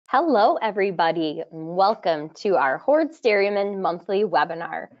Hello, everybody. Welcome to our Hoard's Dairyman monthly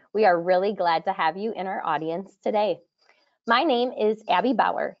webinar. We are really glad to have you in our audience today. My name is Abby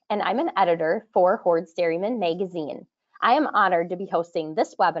Bauer, and I'm an editor for Hoard's Dairyman magazine. I am honored to be hosting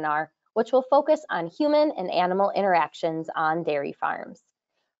this webinar, which will focus on human and animal interactions on dairy farms.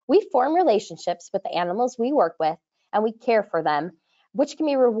 We form relationships with the animals we work with, and we care for them, which can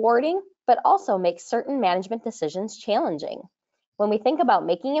be rewarding, but also makes certain management decisions challenging. When we think about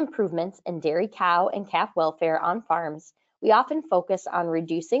making improvements in dairy cow and calf welfare on farms, we often focus on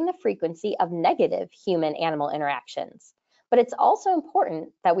reducing the frequency of negative human-animal interactions. But it's also important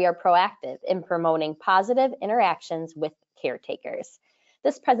that we are proactive in promoting positive interactions with caretakers.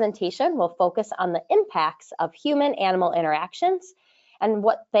 This presentation will focus on the impacts of human-animal interactions and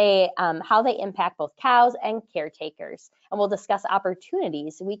how they impact both cows and caretakers. And we'll discuss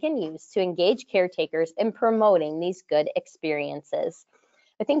opportunities we can use to engage caretakers in promoting these good experiences.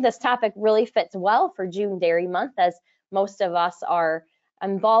 I think this topic really fits well for June Dairy Month, as most of us are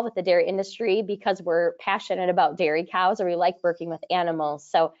involved with the dairy industry because we're passionate about dairy cows or we like working with animals.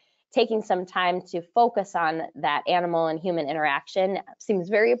 So taking some time to focus on that animal and human interaction seems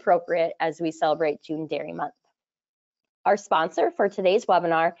very appropriate as we celebrate June Dairy Month. Our sponsor for today's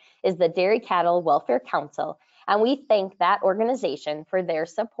webinar is the Dairy Cattle Welfare Council, and we thank that organization for their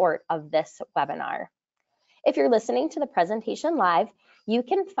support of this webinar. If you're listening to the presentation live, you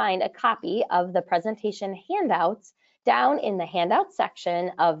can find a copy of the presentation handouts down in the handout section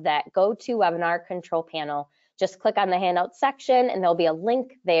of that GoToWebinar control panel. Just click on the handout section and there'll be a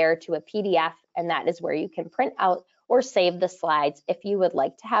link there to a PDF, and that is where you can print out or save the slides if you would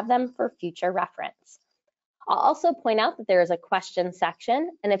like to have them for future reference. I'll also point out that there is a question section,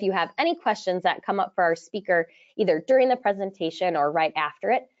 and if you have any questions that come up for our speaker either during the presentation or right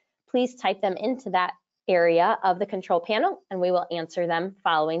after it, please type them into that area of the control panel and we will answer them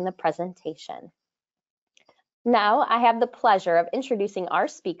following the presentation. Now I have the pleasure of introducing our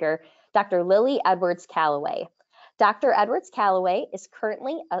speaker, Dr. Lily Edwards-Callaway. Dr. Edwards-Callaway is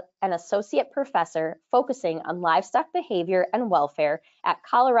currently an associate professor focusing on livestock behavior and welfare at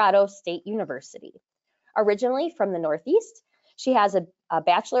Colorado State University. Originally from the Northeast, she has a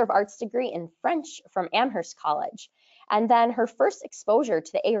Bachelor of Arts degree in French from Amherst College. And then her first exposure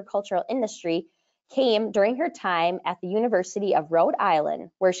to the agricultural industry came during her time at the University of Rhode Island,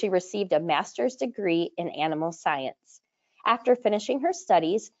 where she received a master's degree in animal science. After finishing her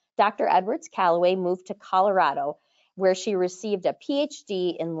studies, Dr. Edwards-Callaway moved to Colorado, where she received a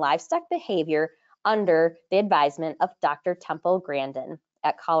PhD in livestock behavior under the advisement of Dr. Temple Grandin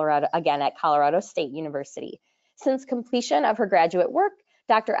at Colorado State University. Since completion of her graduate work,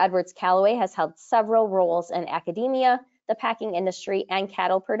 Dr. Edwards-Callaway has held several roles in academia, the packing industry, and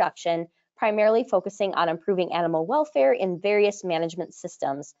cattle production, primarily focusing on improving animal welfare in various management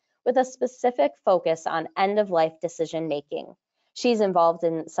systems, with a specific focus on end-of-life decision-making. She's involved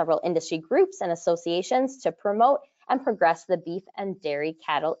in several industry groups and associations to promote and progress the beef and dairy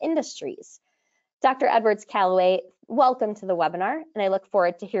cattle industries. Dr. Edwards-Callaway, welcome to the webinar, and I look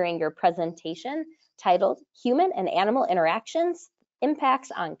forward to hearing your presentation titled Human and Animal Interactions,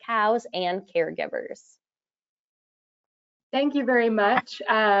 Impacts on Cows and Caregivers. Thank you very much.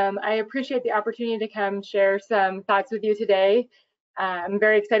 I appreciate the opportunity to come share some thoughts with you today. I'm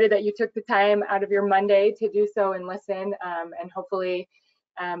very excited that you took the time out of your Monday to do so and listen, and hopefully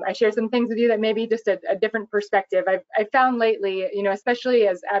I share some things with you that may be just a different perspective. I've found lately, especially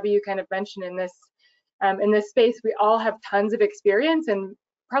as Abby, you kind of mentioned in this space, we all have tons of experience, and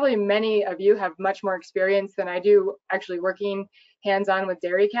probably many of you have much more experience than I do actually working hands-on with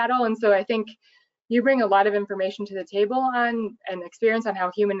dairy cattle. And so I think you bring a lot of information to the table on and experience on how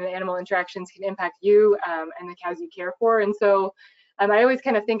human and animal interactions can impact you and the cows you care for. And so I always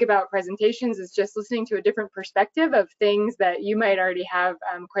kind of think about presentations as just listening to a different perspective of things that you might already have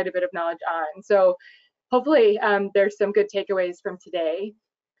quite a bit of knowledge on. So hopefully there's some good takeaways from today.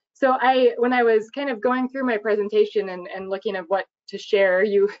 So when I was kind of going through my presentation and looking at what to share,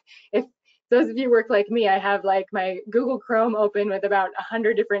 if those of you work like me, I have like my Google Chrome open with about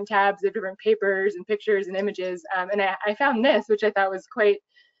 100 different tabs of different papers and pictures and images. And I found this, which I thought was quite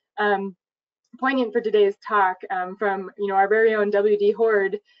poignant for today's talk from our very own W.D.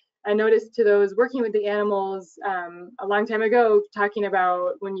 Hoard. I noticed to those working with the animals a long time ago, talking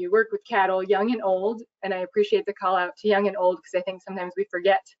about when you work with cattle, young and old, and I appreciate the call out to young and old because I think sometimes we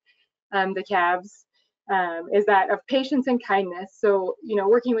forget the calves, is that of patience and kindness. So,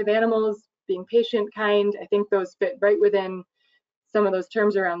 working with animals, being patient, kind, I think those fit right within some of those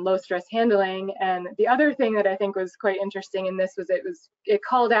terms around low stress handling. And the other thing that I think was quite interesting in this was it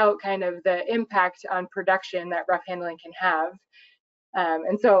called out kind of the impact on production that rough handling can have.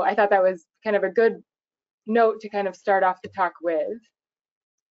 And so I thought that was kind of a good note to kind of start off the talk with.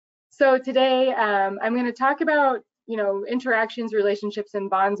 So today I'm going to talk about, interactions, relationships, and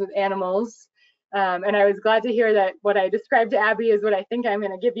bonds with animals. And I was glad to hear that what I described to Abby is what I think I'm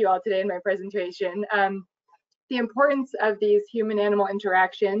going to give you all today in my presentation. The importance of these human-animal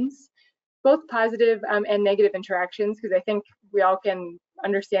interactions, both positive and negative interactions, because I think we all can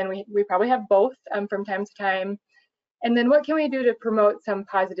understand we probably have both from time to time. And then what can we do to promote some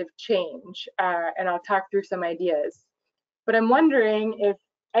positive change? And I'll talk through some ideas. But I'm wondering if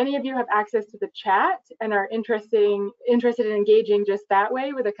any of you have access to the chat and are interested in engaging just that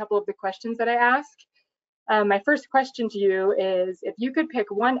way with a couple of the questions that I ask. My first question to you is, if you could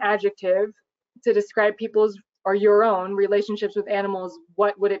pick one adjective to describe people's or your own relationships with animals,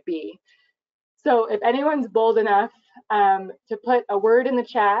 what would it be? So if anyone's bold enough to put a word in the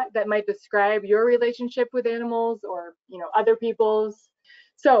chat that might describe your relationship with animals or other people's.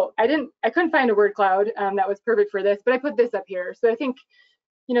 So I couldn't find a word cloud that was perfect for this, but I put this up here. So I think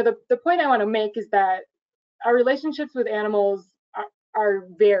the point I want to make is that our relationships with animals are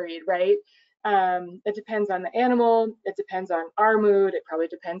varied, right? It depends on the animal, it depends on our mood, it probably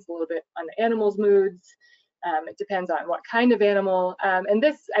depends a little bit on the animal's moods. It depends on what kind of animal. And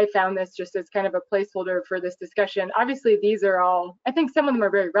I found this just as kind of a placeholder for this discussion. Obviously, these are all, I think some of them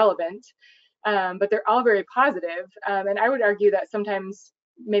are very relevant, but they're all very positive. And I would argue that sometimes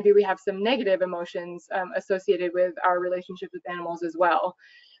maybe we have some negative emotions associated with our relationship with animals as well.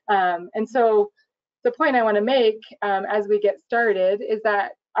 And so the point I want to make as we get started is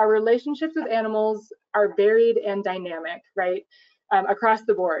that our relationships with animals are varied and dynamic, right? Across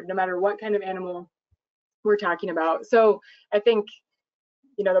the board, no matter what kind of animal we're talking about. So I think,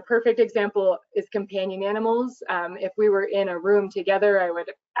 the perfect example is companion animals. If we were in a room together, I would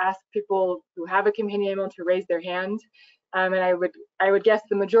ask people who have a companion animal to raise their hand. And I would guess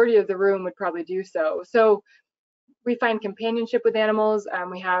the majority of the room would probably do so. So we find companionship with animals.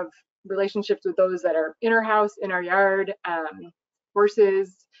 We have relationships with those that are in our house, in our yard,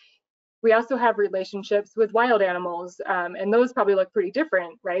 horses. We also have relationships with wild animals, and those probably look pretty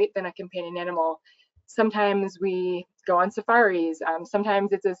different, right, than a companion animal. Sometimes we go on safaris.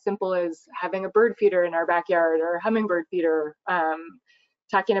 Sometimes it's as simple as having a bird feeder in our backyard or a hummingbird feeder,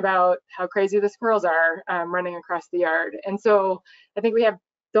 talking about how crazy the squirrels are running across the yard. And so I think we have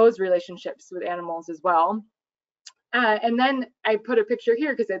those relationships with animals as well. And then I put a picture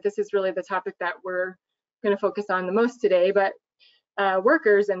here because this is really the topic that we're going to focus on the most today. But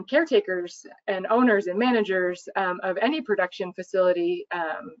workers and caretakers and owners and managers of any production facility,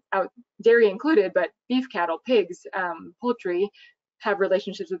 dairy included, but beef cattle, pigs, poultry, have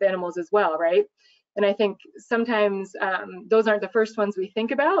relationships with animals as well, right? And I think sometimes those aren't the first ones we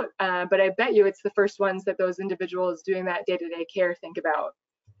think about, but I bet you it's the first ones that those individuals doing that day-to-day care think about.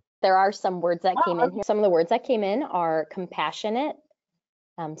 There are some words that came in here. Some of the words that came in are compassionate,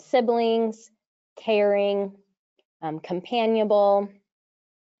 siblings, caring, companionable,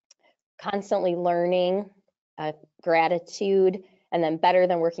 constantly learning, gratitude, and then better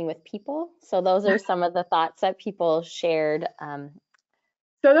than working with people. So those are some of the thoughts that people shared.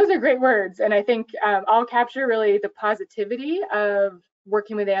 So those are great words. And I think I'll capture really the positivity of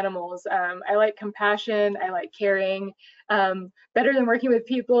working with animals. I like compassion, I like caring, better than working with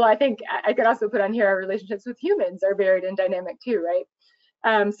people. I think I could also put on here our relationships with humans are varied and dynamic too,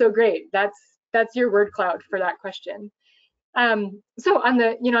 right? So great, that's your word cloud for that question. So on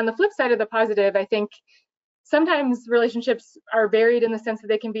the flip side of the positive, I think sometimes relationships are varied in the sense that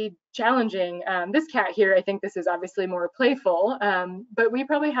they can be challenging. This cat here, I think this is obviously more playful, but we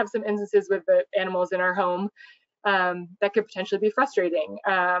probably have some instances with the animals in our home that could potentially be frustrating.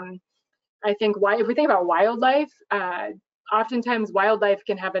 I think if we think about wildlife, oftentimes wildlife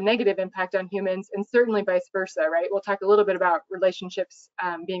can have a negative impact on humans, and certainly vice versa, right? We'll talk a little bit about relationships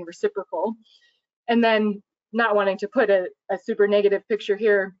being reciprocal. And then not wanting to put a super negative picture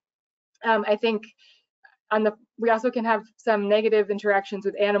here, I think we also can have some negative interactions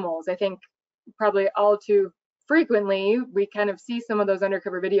with animals. I think probably all too frequently we kind of see some of those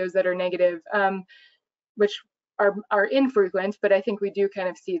undercover videos that are negative, which are infrequent, but I think we do kind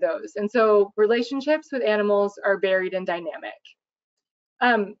of see those. And so relationships with animals are varied and dynamic.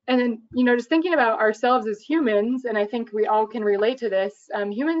 And then, just thinking about ourselves as humans, and I think we all can relate to this,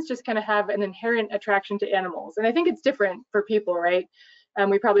 humans just kind of have an inherent attraction to animals. And I think it's different for people, right?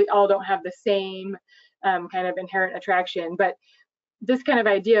 We probably all don't have the same kind of inherent attraction, but this kind of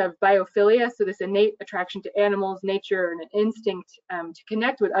idea of biophilia, so this innate attraction to animals, nature, and an instinct to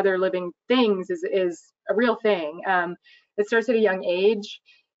connect with other living things is a real thing. It starts at a young age.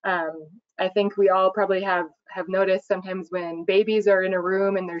 I think we all probably have have noticed sometimes when babies are in a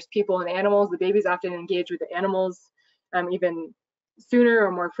room and there's people and animals, the babies often engage with the animals even sooner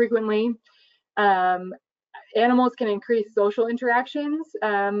or more frequently. Animals can increase social interactions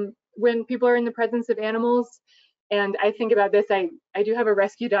when people are in the presence of animals. And I think about this, I do have a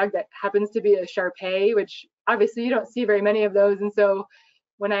rescue dog that happens to be a Shar-Pei, which obviously you don't see very many of those. And so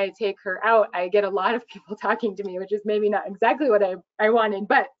when I take her out, I get a lot of people talking to me, which is maybe not exactly what I wanted,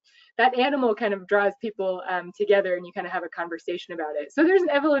 but that animal kind of draws people together and you kind of have a conversation about it. So there's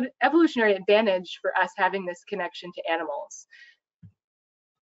an evolutionary advantage for us having this connection to animals.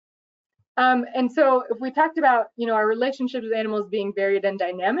 And so if we talked about, our relationships with animals being varied and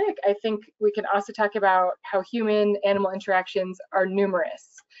dynamic, I think we can also talk about how human-animal interactions are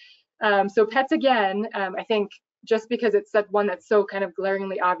numerous. So pets, again, I think just because it's one that's so kind of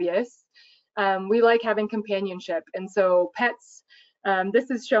glaringly obvious, we like having companionship. And so pets, this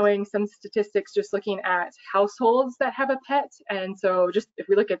is showing some statistics just looking at households that have a pet. And so just if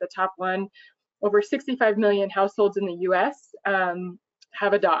we look at the top one, over 65 million households in the US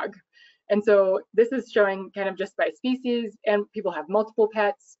have a dog. And so this is showing kind of just by species, and people have multiple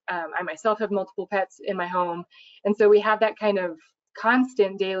pets. I myself have multiple pets in my home. And so we have that kind of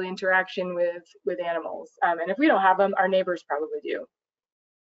constant daily interaction with animals. And if we don't have them, our neighbors probably do.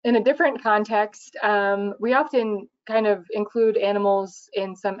 In a different context, we often kind of include animals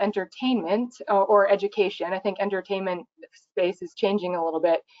in some entertainment or education. I think entertainment space is changing a little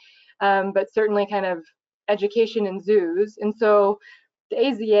bit, but certainly kind of education in zoos. And so the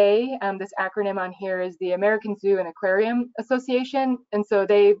AZA, this acronym on here is the American Zoo and Aquarium Association. And so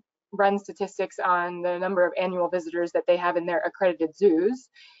they run statistics on the number of annual visitors that they have in their accredited zoos.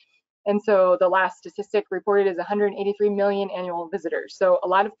 And so the last statistic reported is 183 million annual visitors. So a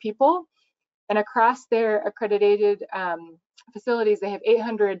lot of people, and across their accredited facilities, they have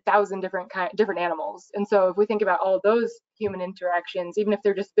 800,000 different animals. And so if we think about all of those human interactions, even if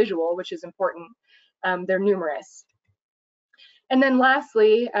they're just visual, which is important, they're numerous. And then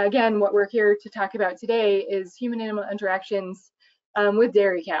lastly, again, what we're here to talk about today is human-animal interactions with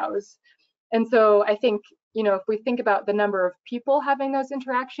dairy cows. And so I think, if we think about the number of people having those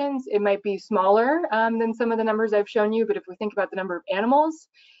interactions, it might be smaller than some of the numbers I've shown you. But if we think about the number of animals,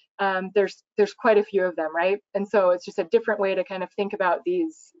 there's quite a few of them, right? And so it's just a different way to kind of think about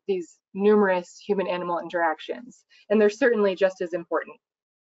these numerous human-animal interactions. And they're certainly just as important.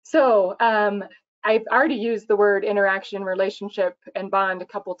 So I've already used the word interaction, relationship, and bond a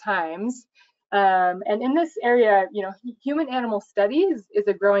couple times. And in this area, human-animal studies is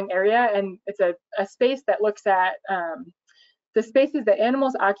a growing area, and it's a space that looks at the spaces that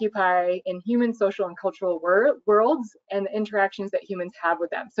animals occupy in human, social, and cultural worlds and the interactions that humans have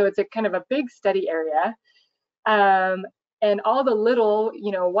with them. So it's a kind of a big study area. And all the little,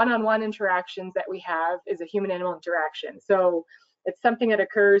 one-on-one interactions that we have is a human-animal interaction. So it's something that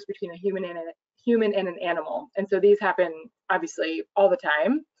occurs between a human and an animal. And so these happen obviously all the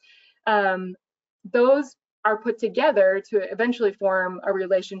time. Those are put together to eventually form a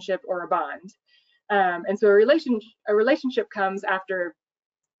relationship or a bond. And so a relationship comes after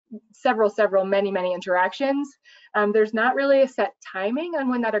many interactions. There's not really a set timing on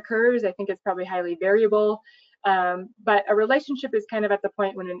when that occurs. I think it's probably highly variable. But a relationship is kind of at the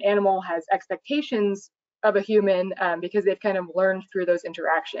point when an animal has expectations of a human because they've kind of learned through those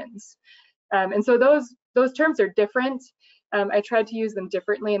interactions. And so those terms are different. I tried to use them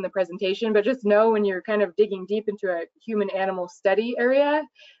differently in the presentation, but just know when you're kind of digging deep into a human-animal study area,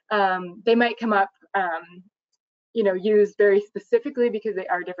 they might come up, used very specifically because they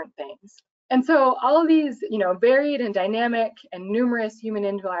are different things. And so all of these, varied and dynamic and numerous human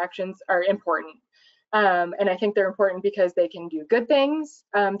interactions are important. And I think they're important because they can do good things.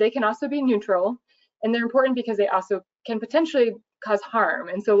 They can also be neutral, and they're important because they also can potentially cause harm.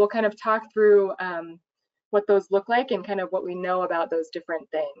 And so we'll kind of talk through what those look like and kind of what we know about those different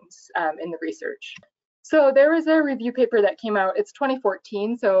things in the research. So there was a review paper that came out. It's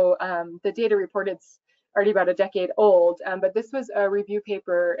 2014, so the data reported's already about a decade old, but this was a review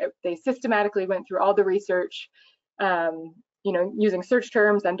paper. They systematically went through all the research, using search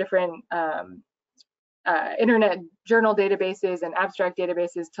terms on different internet journal databases and abstract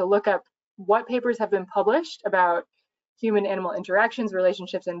databases to look up what papers have been published about human-animal interactions,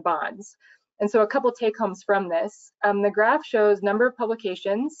 relationships, and bonds. And so a couple take-homes from this. The graph shows number of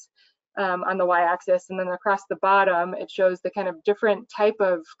publications on the y-axis, and then across the bottom, it shows the kind of different type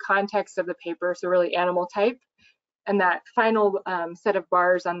of context of the paper, so really animal type. And that final set of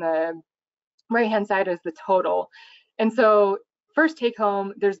bars on the right-hand side is the total. And so first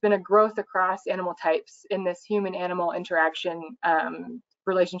take-home, there's been a growth across animal types in this human-animal interaction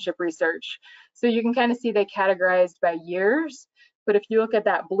relationship research. So you can kind of see they categorized by years. But if you look at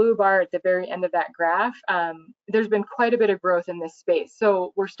that blue bar at the very end of that graph, there's been quite a bit of growth in this space.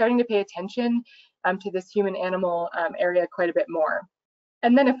 So we're starting to pay attention to this human-animal area quite a bit more.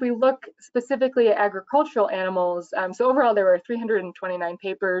 And then if we look specifically at agricultural animals, so overall there were 329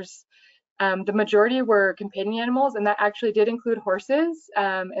 papers. The majority were companion animals, and that actually did include horses.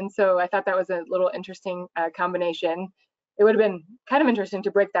 And so I thought that was a little interesting combination. It would have been kind of interesting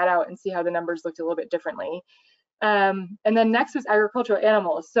to break that out and see how the numbers looked a little bit differently. And then next was agricultural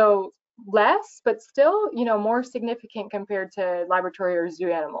animals. So less, but still, more significant compared to laboratory or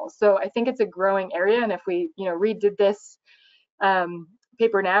zoo animals. So I think it's a growing area. And if we, redid this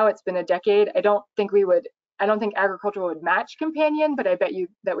paper now, it's been a decade. I don't think agricultural would match companion, but I bet you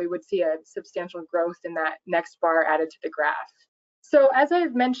that we would see a substantial growth in that next bar added to the graph. So as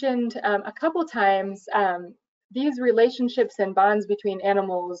I've mentioned a couple times, these relationships and bonds between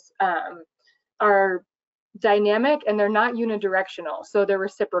animals are dynamic and they're not unidirectional, so they're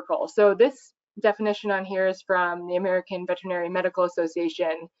reciprocal. So this definition on here is from the American Veterinary Medical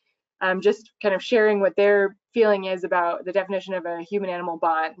Association, just kind of sharing what their feeling is about the definition of a human-animal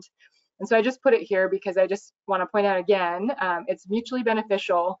bond. And so I just put it here because I just want to point out again, it's mutually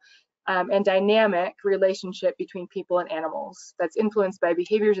beneficial and dynamic relationship between people and animals that's influenced by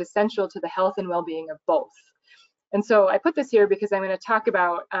behaviors essential to the health and well-being of both. And so I put this here because I'm going to talk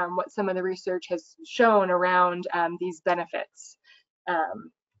about what some of the research has shown around these benefits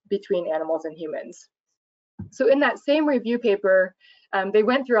between animals and humans. So in that same review paper, they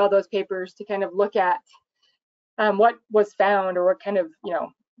went through all those papers to kind of look at what was found, or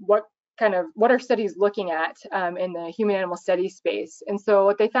what are studies looking at in the human animal study space. And so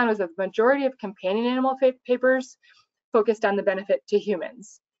what they found was that the majority of companion animal papers focused on the benefit to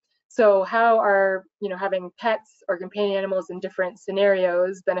humans. So how are having pets or companion animals in different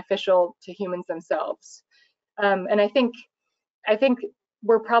scenarios beneficial to humans themselves? And I think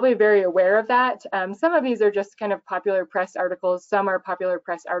we're probably very aware of that. Some of these are just kind of popular press articles. Some are popular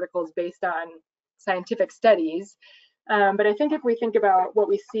press articles based on scientific studies. But I think if we think about what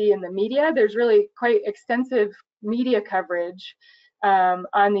we see in the media, there's really quite extensive media coverage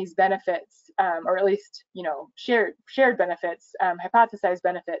on these benefits, or at least shared benefits, hypothesized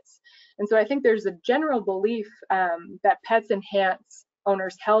benefits. And so I think there's a general belief that pets enhance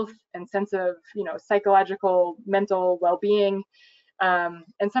owners' health and sense of psychological, mental well-being,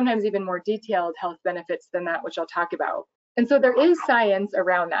 and sometimes even more detailed health benefits than that, which I'll talk about. And so there is science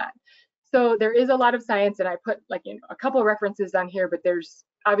around that. So there is a lot of science, and I put a couple references on here, but there's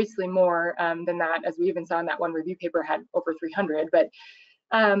obviously more than that, as we even saw in that one review paper had over 300. But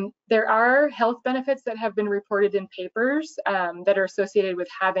there are health benefits that have been reported in papers that are associated with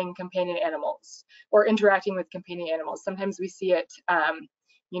having companion animals or interacting with companion animals. Sometimes we see it,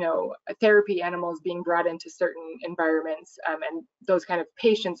 therapy animals being brought into certain environments, and those kind of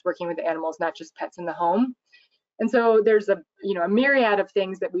patients working with the animals, not just pets in the home. And so there's a myriad of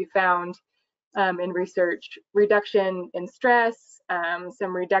things that we found in research: reduction in stress,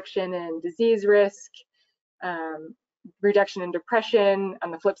 some reduction in disease risk, reduction in depression. On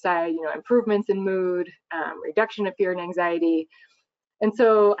the flip side, improvements in mood, reduction of fear and anxiety. And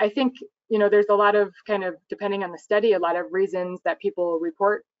so I think there's a lot of kind of, depending on the study, a lot of reasons that people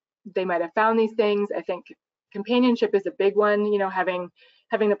report they might have found these things. I think companionship is a big one. Having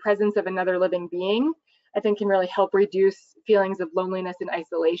the presence of another living being, I think, can really help reduce feelings of loneliness and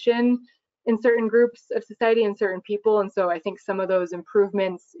isolation in certain groups of society and certain people. And so I think some of those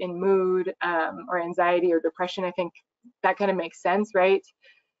improvements in mood or anxiety or depression, I think that kind of makes sense, right?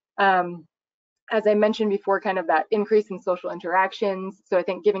 As I mentioned before, kind of that increase in social interactions. So I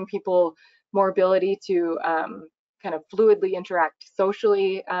think giving people more ability to kind of fluidly interact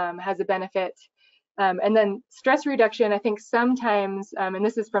socially has a benefit. And then stress reduction, I think sometimes, and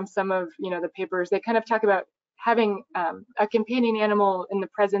this is from some of the papers, they kind of talk about having a companion animal in the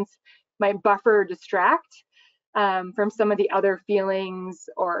presence might buffer or distract from some of the other feelings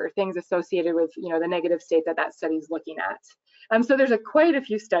or things associated with the negative state that study is looking at. So there's quite a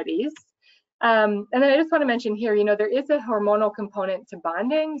few studies. And then I just want to mention here, there is a hormonal component to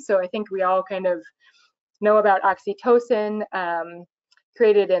bonding. So I think we all kind of know about oxytocin,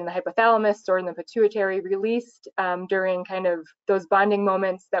 created in the hypothalamus or in the pituitary, released during kind of those bonding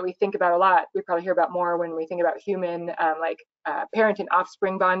moments that we think about a lot. We probably hear about more when we think about human, parent and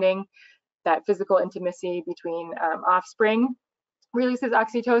offspring bonding. That physical intimacy between offspring releases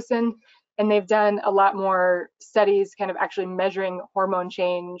oxytocin. And they've done a lot more studies kind of actually measuring hormone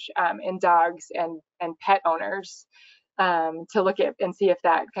change in dogs and pet owners to look at and see if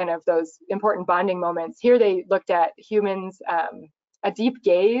that kind of those important bonding moments. Here they looked at humans a deep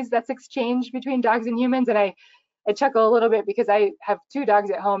gaze that's exchanged between dogs and humans. And I chuckle a little bit because I have 2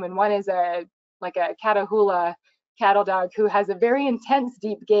 dogs at home, and one is a Catahoula cattle dog who has a very intense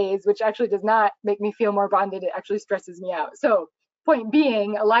deep gaze, which actually does not make me feel more bonded. It actually stresses me out. So point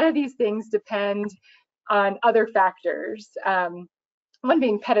being, a lot of these things depend on other factors. One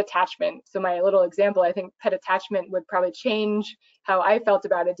being pet attachment. So my little example, I think pet attachment would probably change how I felt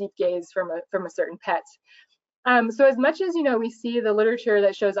about a deep gaze from a certain pet. So as much as we see the literature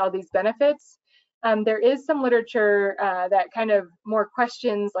that shows all these benefits, there is some literature that kind of more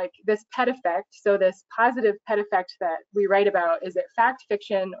questions like this pet effect. So this positive pet effect that we write about, is it fact,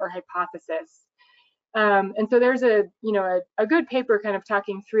 fiction, or hypothesis? And so there's a good paper kind of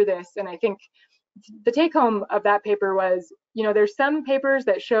talking through this, and I think the take home of that paper was, there's some papers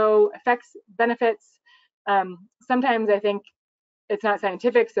that show effects, benefits. Sometimes I think it's not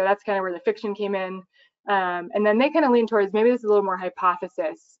scientific, so that's kind of where the fiction came in. And then they kind of lean towards maybe this is a little more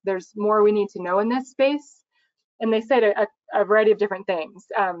hypothesis. There's more we need to know in this space. And they said a variety of different things.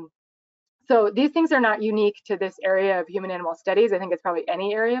 So these things are not unique to this area of human animal studies. I think it's probably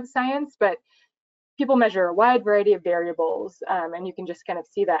any area of science, but people measure a wide variety of variables, and you can just kind of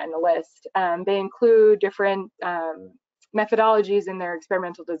see that in the list. They include different methodologies in their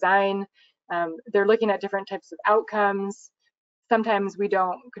experimental design. They're looking at different types of outcomes. Sometimes we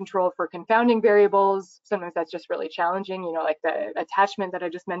don't control for confounding variables. Sometimes that's just really challenging, like the attachment that I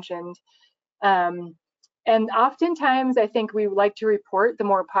just mentioned. And oftentimes I think we like to report the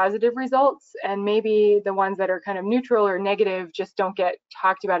more positive results, and maybe the ones that are kind of neutral or negative just don't get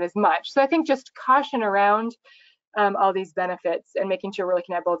talked about as much. So I think just caution around all these benefits and making sure we're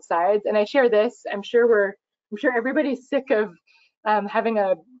looking at both sides. And I share this, I'm sure everybody's sick of having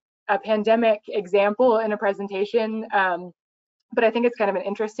a pandemic example in a presentation. But I think it's kind of an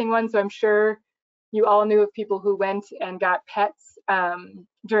interesting one. So I'm sure you all knew of people who went and got pets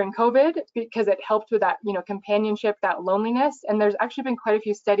during COVID because it helped with that, companionship, that loneliness. And there's actually been quite a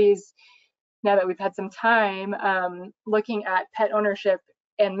few studies now that we've had some time looking at pet ownership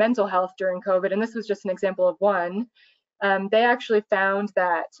and mental health during COVID. And this was just an example of one. They actually found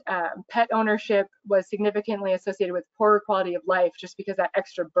that pet ownership was significantly associated with poorer quality of life, just because that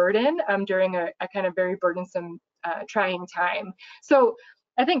extra burden during a kind of very burdensome, trying time. So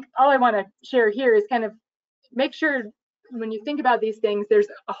I think all I want to share here is kind of make sure when you think about these things, there's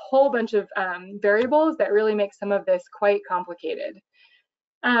a whole bunch of variables that really make some of this quite complicated.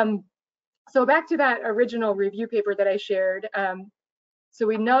 So back to that original review paper that I shared. So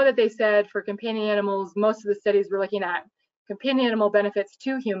we know that they said for companion animals, most of the studies were looking at companion animal benefits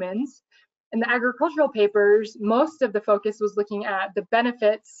to humans. In the agricultural papers, most of the focus was looking at the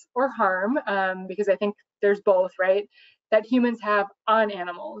benefits or harm, because I think there's both, right, that humans have on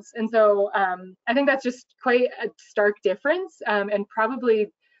animals. And so I think that's just quite a stark difference, and probably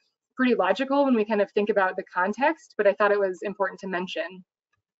pretty logical when we kind of think about the context, but I thought it was important to mention.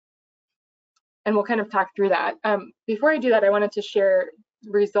 And we'll kind of talk through that. Before I do that, I wanted to share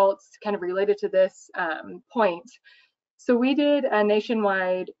results kind of related to this point. So we did a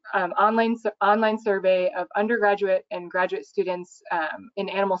nationwide online survey of undergraduate and graduate students in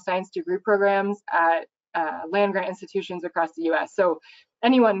animal science degree programs at land-grant institutions across the US. So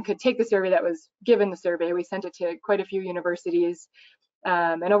anyone could take the survey that was given the survey. We sent it to quite a few universities,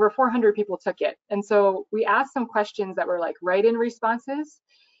 and over 400 people took it. And so we asked some questions that were like write-in responses.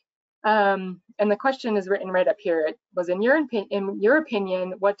 And the question is written right up here. It was, in your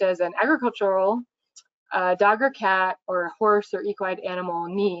opinion, what does an agricultural dog or cat or a horse or equine animal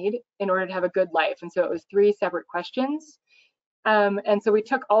need in order to have a good life? And so it was 3 separate questions. And so we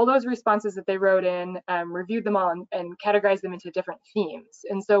took all those responses that they wrote in, reviewed them all, and categorized them into different themes.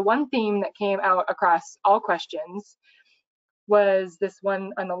 And so one theme that came out across all questions was this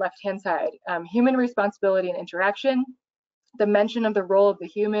one on the left-hand side, human responsibility and interaction, the mention of the role of the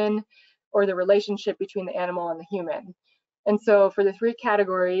human or the relationship between the animal and the human. And so for the 3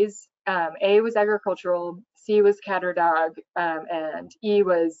 categories, A was agricultural, C was cat or dog, and E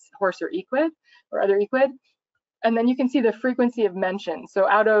was horse or equid or other equid. And then you can see the frequency of mention. So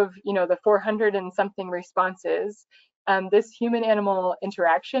out of the 400 and something responses, this human-animal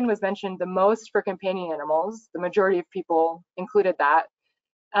interaction was mentioned the most for companion animals. The majority of people included that.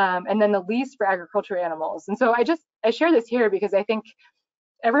 And then the least for agricultural animals. And so I share this here because I think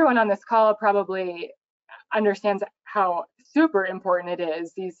everyone on this call probably understands how super important it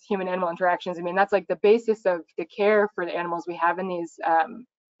is, these human-animal interactions. I mean, that's like the basis of the care for the animals we have in these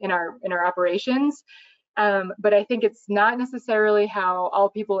in our operations. But I think it's not necessarily how all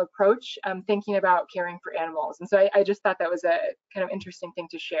people approach thinking about caring for animals. And so I just thought that was a kind of interesting thing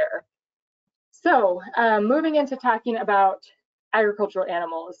to share. So moving into talking about agricultural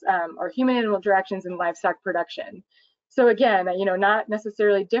animals or human-animal interactions in livestock production. So again, not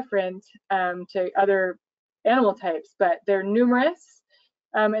necessarily different to other animal types, but they're numerous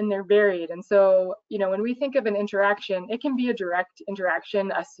and they're varied. And so, when we think of an interaction, it can be a direct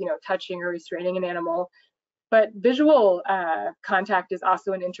interaction, us, touching or restraining an animal, but visual contact is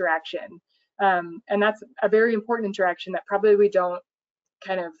also an interaction. And that's a very important interaction that probably we don't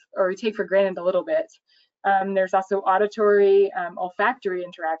or we take for granted a little bit. There's also auditory, olfactory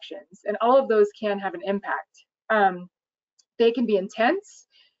interactions, and all of those can have an impact. They can be intense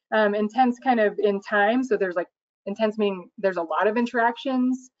kind of in time. So there's intense meaning there's a lot of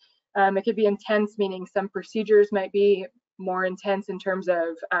interactions. It could be intense meaning some procedures might be more intense in terms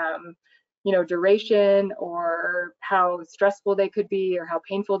of duration or how stressful they could be or how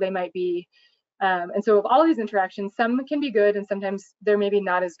painful they might be. And so of all these interactions, some can be good and sometimes they're maybe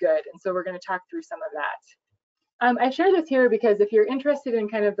not as good. And so we're going to talk through some of that. I share this here because if you're interested in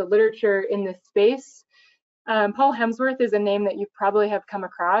kind of the literature in this space, Paul Hemsworth is a name that you probably have come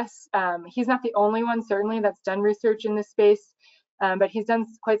across. He's not the only one, certainly, that's done research in this space, but he's done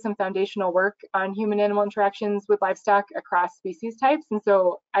quite some foundational work on human-animal interactions with livestock across species types. And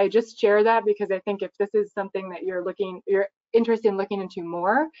so I just share that because I think if this is something that you're interested in looking into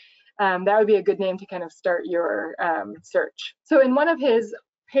more, that would be a good name to kind of start your search. So in one of his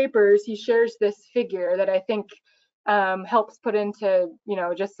papers, he shares this figure that I think helps put into,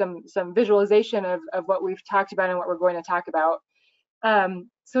 just some visualization of what we've talked about and what we're going to talk about.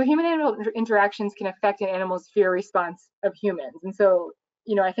 So human-animal interactions can affect an animal's fear response of humans. And so,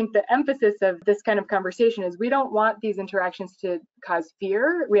 I think the emphasis of this kind of conversation is we don't want these interactions to cause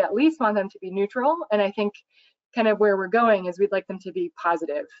fear. We at least want them to be neutral. And I think kind of where we're going is we'd like them to be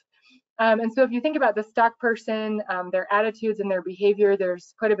positive. And so if you think about the stock person, their attitudes and their behavior,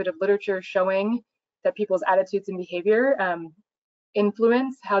 there's quite a bit of literature showing that people's attitudes and behavior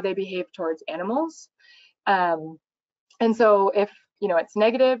influence how they behave towards animals. And so if it's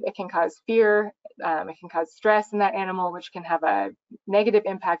negative, it can cause fear, it can cause stress in that animal, which can have a negative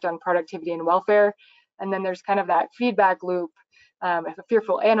impact on productivity and welfare. And then there's kind of that feedback loop. If a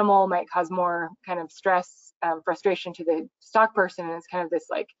fearful animal might cause more kind of stress, frustration to the stock person, and it's kind of this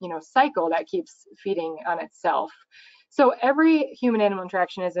cycle that keeps feeding on itself. So every human-animal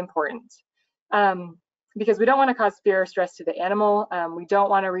interaction is important. Because we don't want to cause fear or stress to the animal. We don't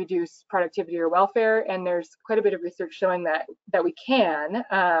want to reduce productivity or welfare. And there's quite a bit of research showing that we can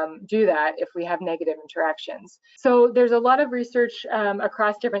do that if we have negative interactions. So there's a lot of research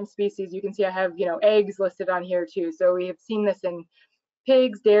across different species. You can see I have, eggs listed on here too. So we have seen this in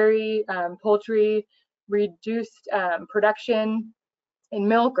pigs, dairy, poultry, reduced production in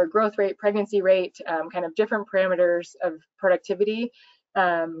milk or growth rate, pregnancy rate, kind of different parameters of productivity.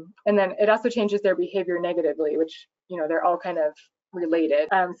 And then it also changes their behavior negatively, which, they're all kind of related.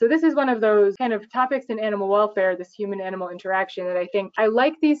 So this is one of those kind of topics in animal welfare, this human-animal interaction, that I think I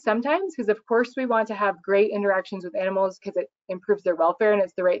like these sometimes because, of course, we want to have great interactions with animals because it improves their welfare and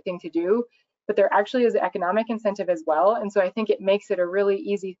it's the right thing to do. But there actually is an economic incentive as well. And so I think it makes it a really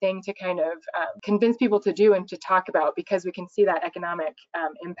easy thing to kind of convince people to do and to talk about because we can see that economic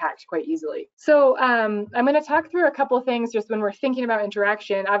impact quite easily. So I'm going to talk through a couple of things just when we're thinking about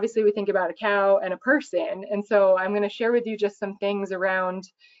interaction. Obviously, we think about a cow and a person. And so I'm going to share with you just some things around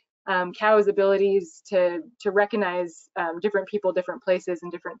cows' abilities to recognize different people, different places,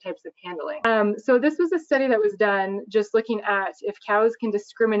 and different types of handling. So this was a study that was done just looking at if cows can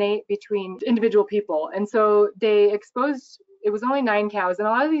discriminate between individual people. And so they exposed, it was only 9 cows, and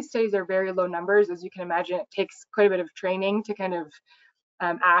a lot of these studies are very low numbers. As you can imagine, it takes quite a bit of training to kind of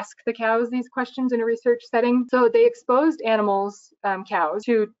ask the cows these questions in a research setting. So they exposed animals, cows,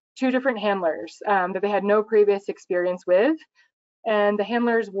 to 2 different handlers that they had no previous experience with. And the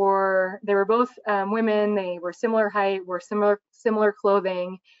handlers were both women. They were similar height, wore similar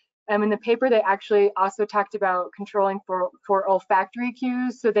clothing. In the paper, they actually also talked about controlling for olfactory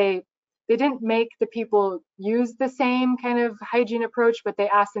cues. So they didn't make the people use the same kind of hygiene approach, but they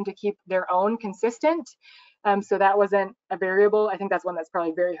asked them to keep their own consistent. So that wasn't a variable. I think that's one that's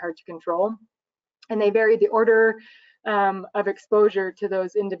probably very hard to control. And they varied the order of exposure to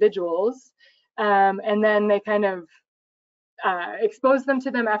those individuals. And then they kind of expose them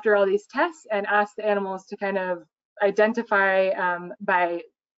to them after all these tests and ask the animals to kind of identify by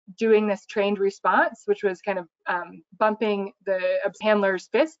doing this trained response, which was kind of bumping the handler's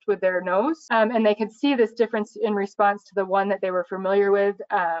fist with their nose. And they could see this difference in response to the one that they were familiar with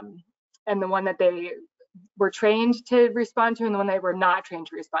and the one that they were trained to respond to and the one they were not trained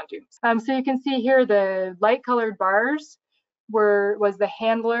to respond to. So you can see here the light colored bars was the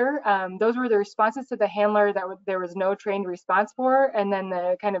handler. Those were the responses to the handler that there was no trained response for. And then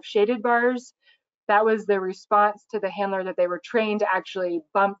the kind of shaded bars, that was the response to the handler that they were trained to actually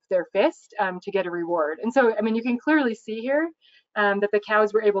bump their fist to get a reward. And so, I mean, you can clearly see here that the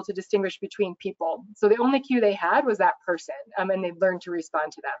cows were able to distinguish between people. So the only cue they had was that person, and they learned to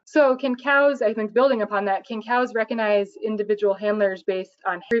respond to them. So can cows, I think building upon that, can cows recognize individual handlers based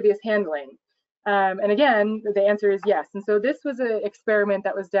on previous handling? And again, the answer is yes. And so this was an experiment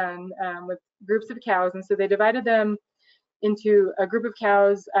that was done with groups of cows. And so they divided them into a group of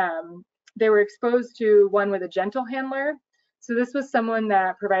cows. They were exposed to one with a gentle handler. So this was someone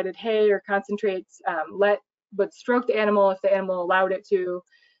that provided hay or concentrates, would stroke the animal if the animal allowed it to.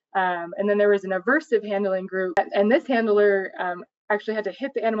 And then there was an aversive handling group. And this handler actually had to hit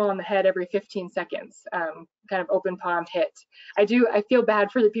the animal on the head every 15 seconds, kind of open palmed hit. I feel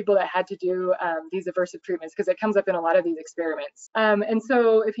bad for the people that had to do these aversive treatments because it comes up in a lot of these experiments. And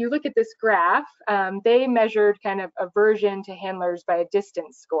so if you look at this graph, they measured kind of aversion to handlers by a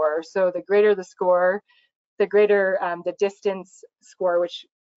distance score. So the greater the score, the greater the distance score, which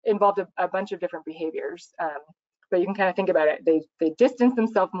involved a bunch of different behaviors. But you can kind of think about it. They distance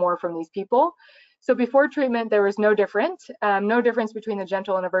themselves more from these people. So before treatment, there was no difference between the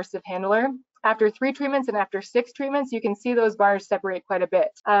gentle and aversive handler. After 3 treatments and after 6 treatments, you can see those bars separate quite a bit.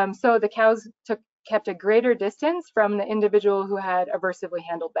 So the cows kept a greater distance from the individual who had aversively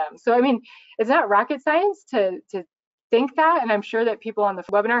handled them. So, I mean, it's not rocket science to think that, and I'm sure that people on the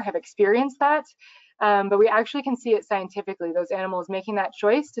webinar have experienced that. But we actually can see it scientifically, those animals making that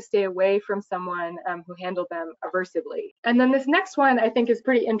choice to stay away from someone who handled them aversively. And then this next one I think is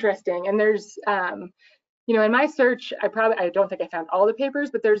pretty interesting. And there's, you know, in my search, I don't think I found all the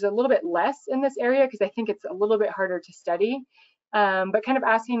papers, but there's a little bit less in this area because I think it's a little bit harder to study. But kind of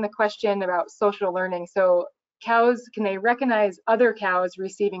asking the question about social learning. So cows, can they recognize other cows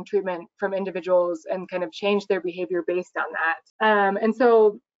receiving treatment from individuals and kind of change their behavior based on that? And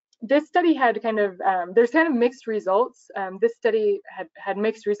so this study had kind of, there's kind of mixed results. This study had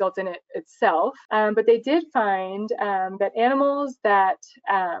mixed results in it itself, but they did find that animals that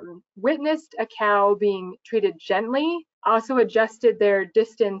witnessed a cow being treated gently also adjusted their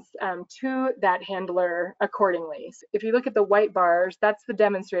distance to that handler accordingly. So if you look at the white bars, that's the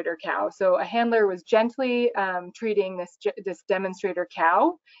demonstrator cow. So a handler was gently treating this demonstrator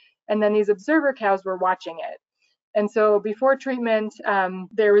cow, and then these observer cows were watching it. And so before treatment,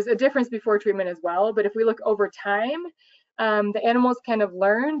 there was a difference before treatment as well. But if we look over time, the animals kind of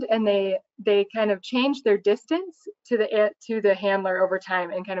learned, and they kind of changed their distance to the handler over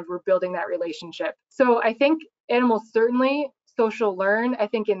time, and kind of were building that relationship. So I think animals certainly social learn. I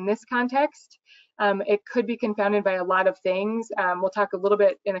think in this context, it could be confounded by a lot of things. We'll talk a little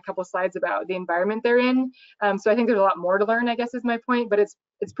bit in a couple slides about the environment they're in. So I think there's a lot more to learn, I guess is my point, but it's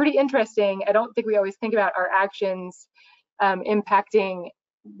pretty interesting. I don't think we always think about our actions impacting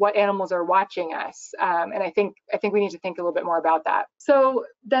what animals are watching us. And I think we need to think a little bit more about that. So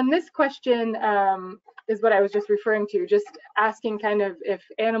then this question is what I was just referring to, just asking kind of if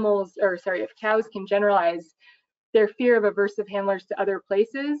cows can generalize their fear of aversive handlers to other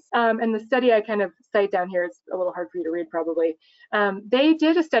places. And the study I kind of cite down here, it's a little hard for you to read probably. They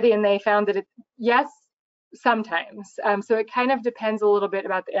did a study and they found that yes, sometimes. So it kind of depends a little bit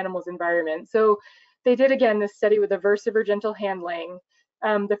about the animal's environment. So they did, again, this study with aversive or gentle handling.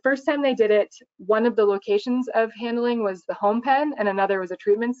 The first time they did it, one of the locations of handling was the home pen and another was a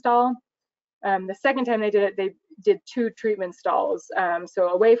treatment stall. The second time they did it, they did 2 treatment stalls, so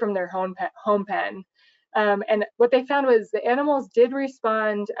away from their home pen. And what they found was the animals did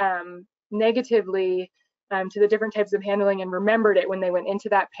respond negatively to the different types of handling and remembered it when they went into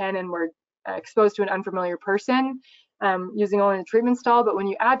that pen and were exposed to an unfamiliar person using only the treatment stall. But when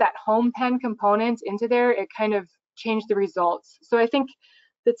you add that home pen component into there, it kind of changed the results. So I think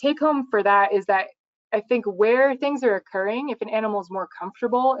the take home for that is that I think where things are occurring, if an animal is more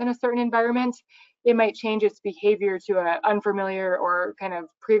comfortable in a certain environment, it might change its behavior to an unfamiliar or kind of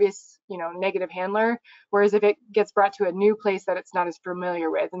previous, negative handler. Whereas if it gets brought to a new place that it's not as familiar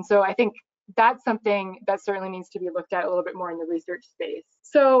with. And so I think that's something that certainly needs to be looked at a little bit more in the research space.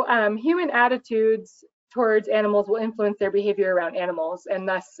 So human attitudes towards animals will influence their behavior around animals, and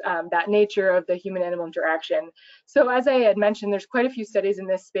thus that nature of the human-animal interaction. So as I had mentioned, there's quite a few studies in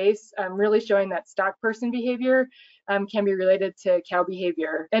this space really showing that stock person behavior can be related to cow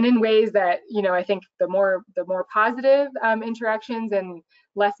behavior, and in ways that I think the more positive interactions and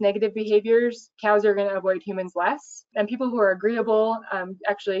less negative behaviors, cows are going to avoid humans less. And people who are agreeable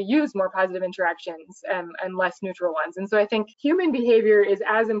actually use more positive interactions and less neutral ones. And so I think human behavior is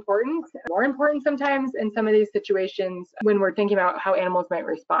as important, more important sometimes in some of these situations when we're thinking about how animals might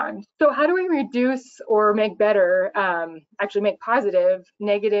respond. So how do we reduce or make better, actually make positive,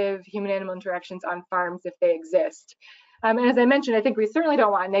 negative human-animal interactions on farms if they exist? And as I mentioned, I think we certainly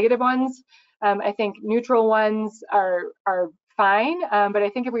don't want negative ones. I think neutral ones are fine, but I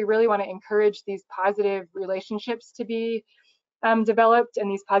think if we really want to encourage these positive relationships to be developed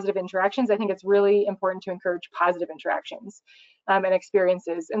and these positive interactions, I think it's really important to encourage positive interactions and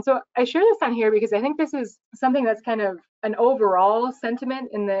experiences. And so I share this on here because I think this is something that's kind of an overall sentiment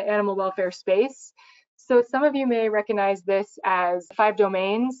in the animal welfare space. So some of you may recognize this as 5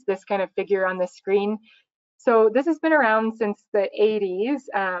 domains, this kind of figure on the screen. So this has been around since the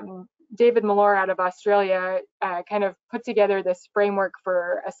 80s. David Malore out of Australia kind of put together this framework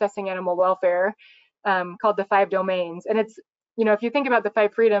for assessing animal welfare called the 5 domains. And it's, you know, if you think about the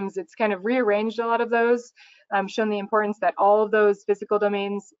 5 freedoms, it's kind of rearranged a lot of those, shown the importance that all of those physical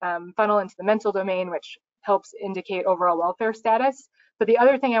domains funnel into the mental domain, which helps indicate overall welfare status. But the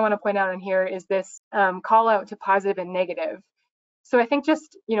other thing I want to point out on here is this call out to positive and negative. So I think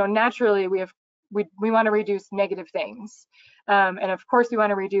just, you know, naturally we want to reduce negative things. And of course, we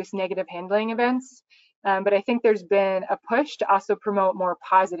want to reduce negative handling events. But I think there's been a push to also promote more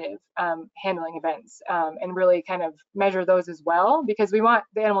positive handling events and really kind of measure those as well, because we want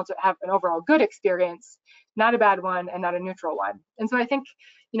the animal to have an overall good experience, not a bad one and not a neutral one. And so I think,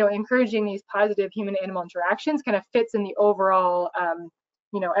 you know, encouraging these positive human-animal interactions kind of fits in the overall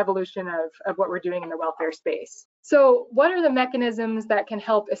you know, evolution of what we're doing in the welfare space. So what are the mechanisms that can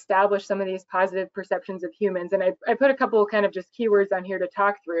help establish some of these positive perceptions of humans? And I put a couple kind of just keywords on here to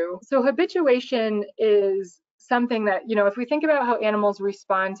talk through. So habituation is something that, you know, if we think about how animals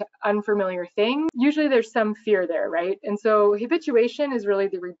respond to unfamiliar things, usually there's some fear there, right? And so habituation is really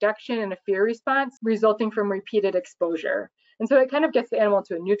the reduction in a fear response resulting from repeated exposure. And so it kind of gets the animal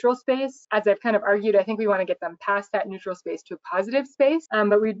to a neutral space. As I've kind of argued, I think we want to get them past that neutral space to a positive space,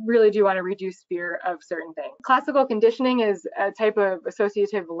 but we really do want to reduce fear of certain things. Classical conditioning is a type of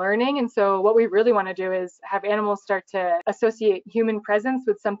associative learning. And so what we really want to do is have animals start to associate human presence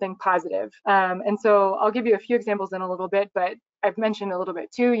with something positive. And so I'll give you a few examples in a little bit, but I've mentioned a little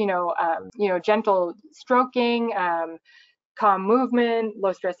bit too, gentle stroking, calm movement,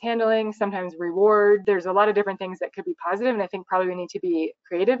 low stress handling, sometimes reward. There's a lot of different things that could be positive, and I think probably we need to be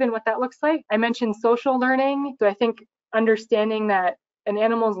creative in what that looks like. I mentioned social learning. So I think understanding that an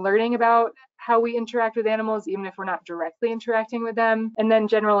animal's learning about how we interact with animals, even if we're not directly interacting with them. And then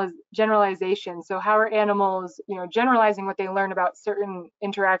generalization. So how are animals, generalizing what they learn about certain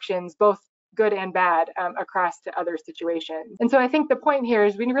interactions, both good and bad, across to other situations. And so I think the point here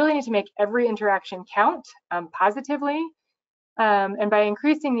is we really need to make every interaction count positively. And by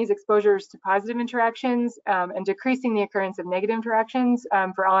increasing these exposures to positive interactions and decreasing the occurrence of negative interactions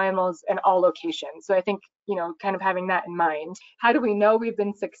for all animals and all locations. So I think, kind of having that in mind. How do we know we've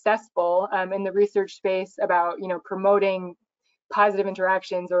been successful in the research space about, promoting positive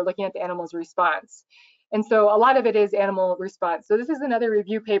interactions or looking at the animal's response? And so a lot of it is animal response. So this is another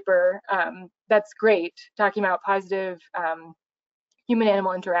review paper that's great, talking about positive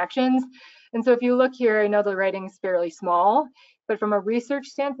human-animal interactions. And so if you look here, I know the writing is fairly small, but from a research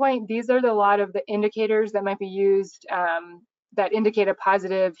standpoint, these are a lot of the indicators that might be used that indicate a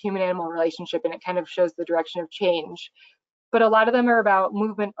positive human-animal relationship, and it kind of shows the direction of change. But a lot of them are about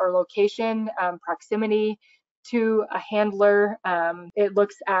movement or location, proximity to a handler. It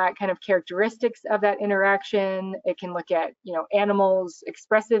looks at kind of characteristics of that interaction. It can look at, animals'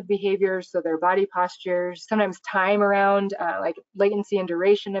 expressive behaviors, so their body postures, sometimes time around, like latency and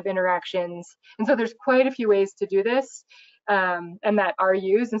duration of interactions. And so there's quite a few ways to do this and that are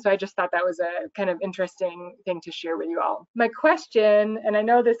used. And so I just thought that was a kind of interesting thing to share with you all. My question, and I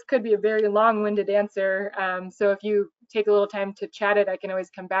know this could be a very long-winded answer, so if you take a little time to chat it, I can always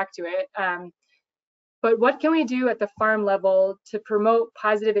come back to it. But what can we do at the farm level to promote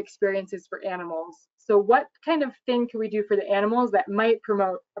positive experiences for animals? So what kind of thing can we do for the animals that might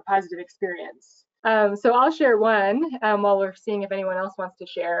promote a positive experience? So I'll share one while we're seeing if anyone else wants to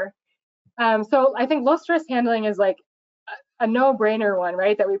share. So I think low stress handling is like a no-brainer one,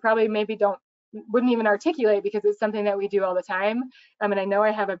 right? That we probably maybe wouldn't even articulate because it's something that we do all the time. And I know I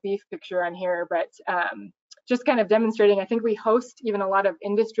have a beef picture on here, but just kind of demonstrating, I think we host even a lot of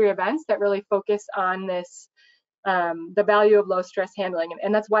industry events that really focus on this, the value of low stress handling,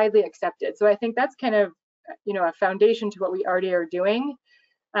 and that's widely accepted. So I think that's kind of, a foundation to what we already are doing.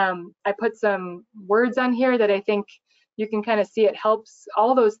 I put some words on here that I think, you can kind of see it helps.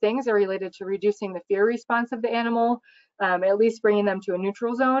 All those things are related to reducing the fear response of the animal, at least bringing them to a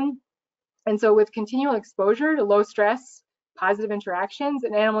neutral zone. And so with continual exposure to low stress, positive interactions,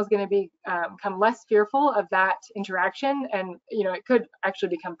 an animal is going to become less fearful of that interaction, and it could actually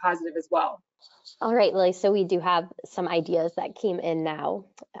become positive as well. All right, Lily, so we do have some ideas that came in now.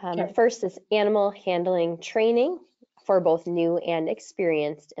 Okay. First is animal handling training for both new and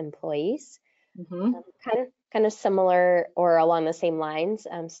experienced employees. Kind of similar or along the same lines.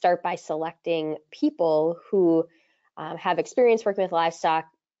 Start by selecting people who have experience working with livestock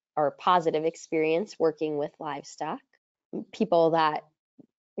or positive experience working with livestock. People that,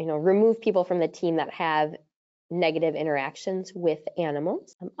 remove people from the team that have negative interactions with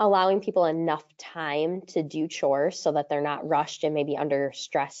animals, allowing people enough time to do chores so that they're not rushed and maybe under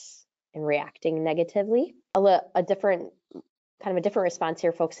stress and reacting negatively. A different response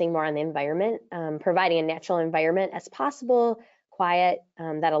here, focusing more on the environment, providing a natural environment as possible, quiet,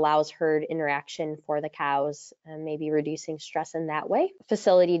 that allows herd interaction for the cows, maybe reducing stress in that way.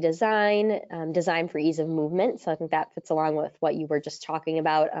 Facility design, design for ease of movement. So I think that fits along with what you were just talking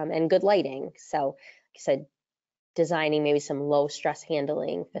about, and good lighting. So like I said, designing maybe some low stress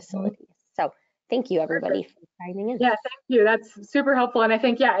handling facilities. So thank you everybody for signing in. Yeah, thank you. That's super helpful. And I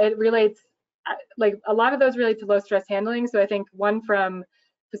think, it relates, like a lot of those relate to low stress handling. So I think one from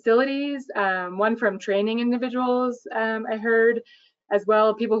facilities, one from training individuals, I heard as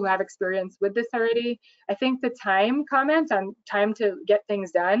well, people who have experience with this already. I think the time comment on time to get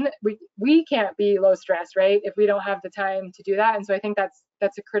things done, we can't be low stress, right, if we don't have the time to do that. And so I think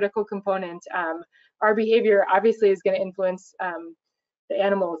that's a critical component. Our behavior obviously is going to influence the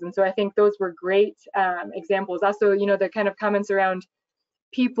animals, and so I think those were great examples. Also, the kind of comments around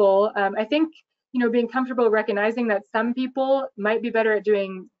people, I think being comfortable recognizing that some people might be better at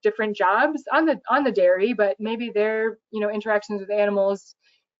doing different jobs on the dairy, but maybe their interactions with animals,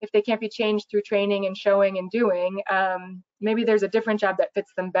 if they can't be changed through training and showing and doing, maybe there's a different job that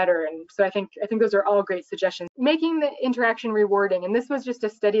fits them better. And so I think those are all great suggestions. Making the interaction rewarding, and this was just a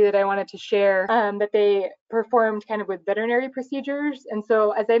study that I wanted to share that they performed kind of with veterinary procedures. And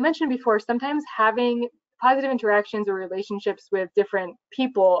so as I mentioned before, sometimes having positive interactions or relationships with different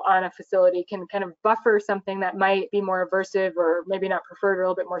people on a facility can kind of buffer something that might be more aversive or maybe not preferred or a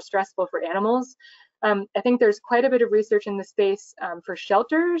little bit more stressful for animals. I think there's quite a bit of research in the space for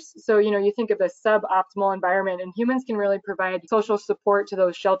shelters. So, you think of the suboptimal environment, and humans can really provide social support to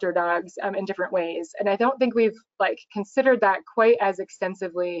those shelter dogs in different ways. And I don't think we've considered that quite as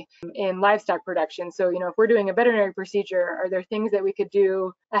extensively in livestock production. So, if we're doing a veterinary procedure, are there things that we could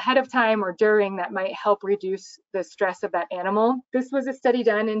do ahead of time or during that might help reduce the stress of that animal? This was a study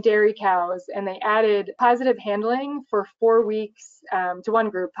done in dairy cows, and they added positive handling for 4 weeks to one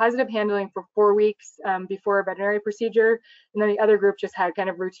group, positive handling for 4 weeks before a veterinary procedure, and then the other group just had kind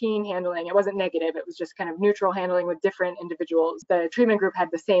of routine handling. It wasn't negative, it was just kind of neutral handling with different individuals. The treatment group had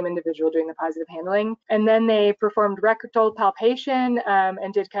the same individual doing the positive handling, and then they performed rectal palpation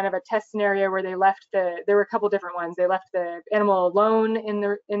and did kind of a test scenario where they left there were a couple different ones. They left the animal alone in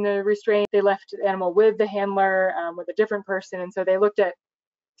the restraint, they left the animal with the handler, with a different person, and so they looked at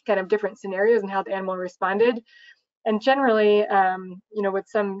kind of different scenarios and how the animal responded. And generally, with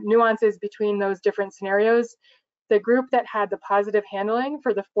some nuances between those different scenarios, the group that had the positive handling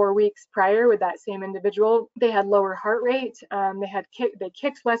for the 4 weeks prior with that same individual, they had lower heart rate, they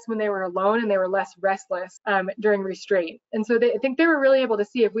kicked less when they were alone, and they were less restless during restraint. And so I think they were really able to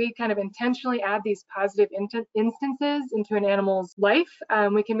see if we kind of intentionally add these positive instances into an animal's life,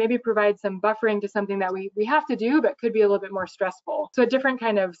 we can maybe provide some buffering to something that we have to do, but could be a little bit more stressful. So a different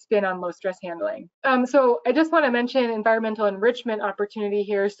kind of spin on low stress handling. So I just want to mention environmental enrichment opportunity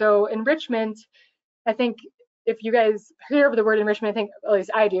here. So enrichment, I think, if you guys hear of the word enrichment, I think, at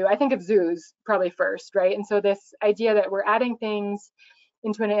least I do, I think of zoos probably first, right? And so this idea that we're adding things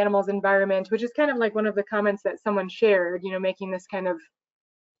into an animal's environment, which is kind of like one of the comments that someone shared, making this kind of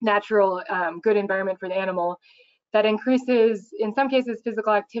natural, good environment for the animal that increases, in some cases,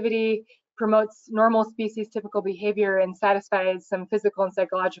 physical activity, promotes normal species typical behavior, and satisfies some physical and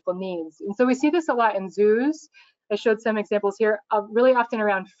psychological needs. And so we see this a lot in zoos. I showed some examples here, really often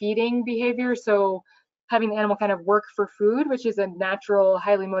around feeding behavior. So having the animal kind of work for food, which is a natural,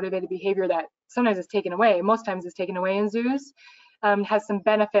 highly motivated behavior that sometimes is taken away, most times is taken away in zoos, has some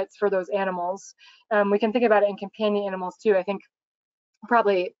benefits for those animals. We can think about it in companion animals too. I think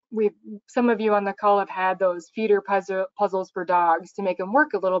probably some of you on the call have had those feeder puzzles for dogs to make them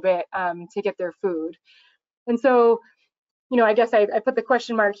work a little bit to get their food. And so, I guess I put the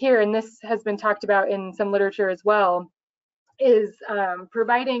question mark here, and this has been talked about in some literature as well, is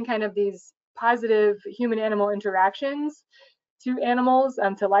providing kind of these positive human-animal interactions to animals,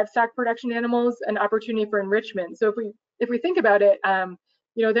 to livestock production animals, an opportunity for enrichment. So if we think about it,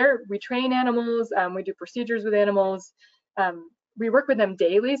 we train animals, we do procedures with animals, we work with them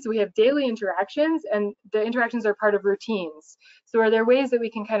daily, so we have daily interactions, and the interactions are part of routines. So are there ways that we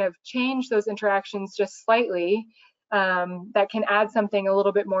can kind of change those interactions just slightly that can add something a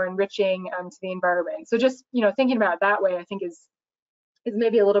little bit more enriching to the environment? So just thinking about it that way, I think is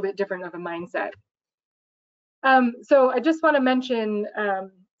maybe a little bit different of a mindset. So I just want to mention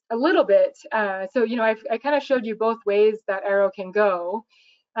a little bit. I kind of showed you both ways that arrow can go.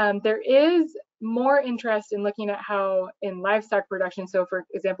 There is more interest in looking at how in livestock production, so for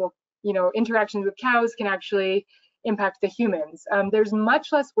example, interactions with cows can actually impact the humans. There's much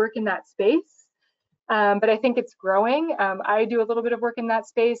less work in that space, but I think it's growing. I do a little bit of work in that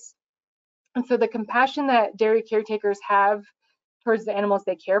space. And so the compassion that dairy caretakers have towards the animals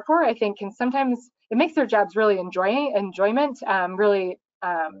they care for, I think can sometimes, it makes their jobs really really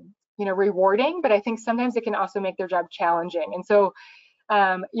rewarding, but I think sometimes it can also make their job challenging. And so,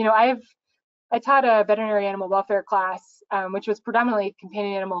 I taught a veterinary animal welfare class, which was predominantly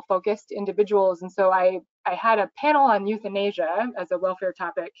companion animal focused individuals. And so I had a panel on euthanasia as a welfare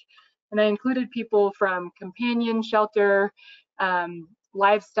topic. And I included people from companion, shelter,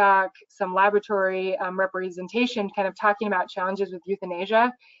 livestock, some laboratory representation, kind of talking about challenges with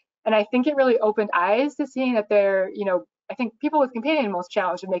euthanasia. And I think it really opened eyes to seeing that I think people with companion animals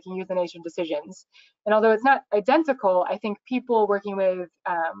challenged with making euthanasia decisions. And although it's not identical, I think people working with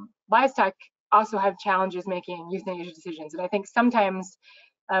livestock also have challenges making euthanasia decisions. And I think sometimes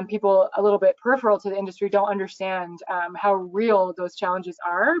people a little bit peripheral to the industry don't understand how real those challenges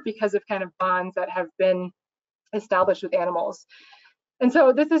are because of kind of bonds that have been established with animals. And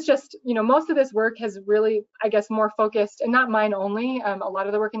so this is just, most of this work has really, I guess, more focused, and not mine only. A lot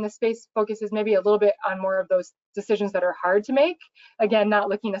of the work in this space focuses maybe a little bit on more of those decisions that are hard to make. Again, not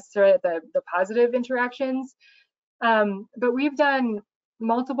looking necessarily at the positive interactions. But we've done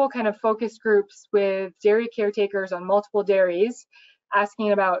multiple kind of focus groups with dairy caretakers on multiple dairies,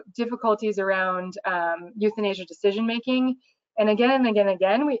 asking about difficulties around euthanasia decision making. And again and again and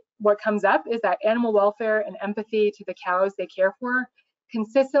again, what comes up is that animal welfare and empathy to the cows they care for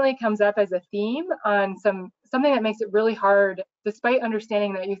consistently comes up as a theme on something that makes it really hard, despite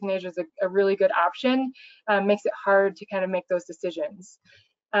understanding that euthanasia is a really good option, makes it hard to kind of make those decisions.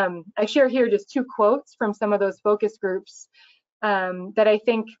 I share here just 2 quotes from some of those focus groups that I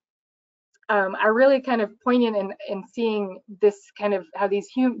think are really kind of poignant in seeing this kind of how these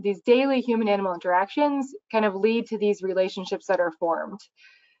daily human-animal interactions kind of lead to these relationships that are formed.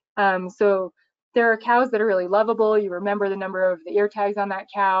 So there are cows that are really lovable. You remember the number of the ear tags on that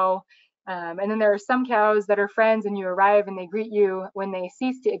cow. And then there are some cows that are friends and you arrive and they greet you. When they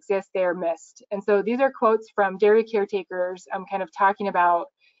cease to exist, they are missed. And so these are quotes from dairy caretakers kind of talking about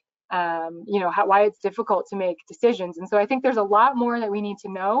why it's difficult to make decisions. And so I think there's a lot more that we need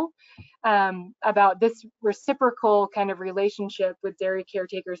to know about this reciprocal kind of relationship with dairy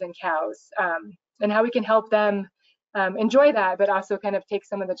caretakers and cows, and how we can help them enjoy that, but also kind of take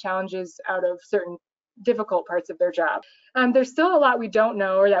some of the challenges out of certain difficult parts of their job. There's still a lot we don't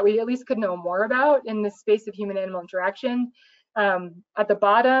know, or that we at least could know more about in the space of human-animal interaction. At the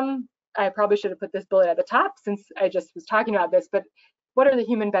bottom, I probably should have put this bullet at the top since I just was talking about this, but what are the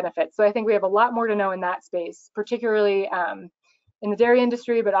human benefits? So I think we have a lot more to know in that space, particularly in the dairy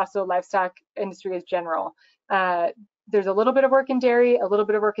industry, but also livestock industry as general. There's a little bit of work in dairy, a little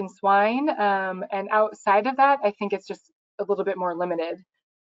bit of work in swine, and outside of that, I think it's just a little bit more limited.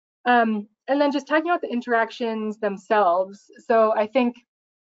 And then just talking about the interactions themselves. So I think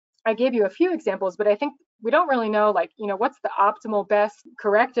I gave you a few examples, but I think we don't really know, what's the optimal, best,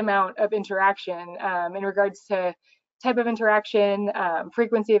 correct amount of interaction in regards to type of interaction,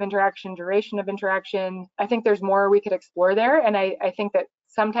 frequency of interaction, duration of interaction. I think there's more we could explore there. And I think that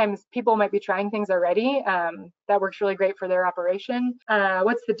sometimes people might be trying things already that works really great for their operation.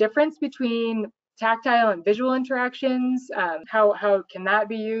 What's the difference between tactile and visual interactions? How can that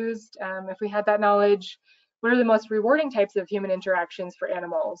be used if we had that knowledge? What are the most rewarding types of human interactions for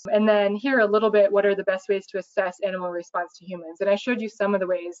animals? And then here a little bit, what are the best ways to assess animal response to humans? And I showed you some of the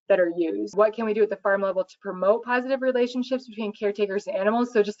ways that are used. What can we do at the farm level to promote positive relationships between caretakers and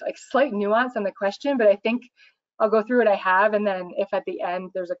animals? So just like slight nuance on the question, but I think I'll go through what I have, and then if at the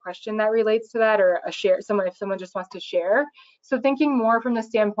end there's a question that relates to that, or a share, if someone just wants to share. So thinking more from the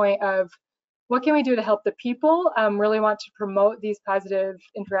standpoint of what can we do to help the people really want to promote these positive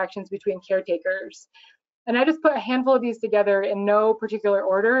interactions between caretakers. And I just put a handful of these together in no particular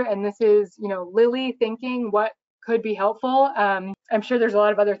order. And this is, Lily thinking, what could be helpful. I'm sure there's a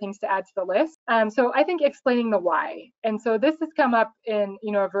lot of other things to add to the list. So I think explaining the why. And so this has come up in,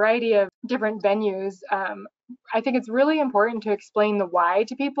 a variety of different venues. I think it's really important to explain the why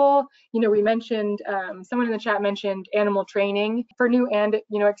to people. We mentioned, someone in the chat mentioned animal training for new and,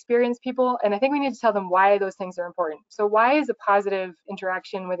 experienced people. And I think we need to tell them why those things are important. So why is a positive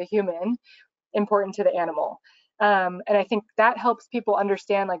interaction with a human important to the animal? And I think that helps people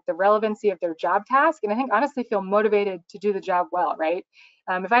understand like the relevancy of their job task. And I think honestly feel motivated to do the job well, right?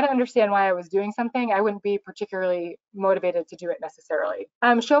 If I didn't understand why I was doing something, I wouldn't be particularly motivated to do it necessarily.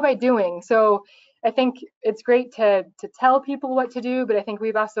 Show by doing. So I think it's great to tell people what to do, but I think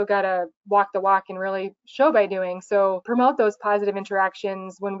we've also got to walk the walk and really show by doing. So promote those positive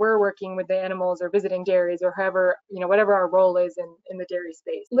interactions when we're working with the animals or visiting dairies or however, whatever our role is in the dairy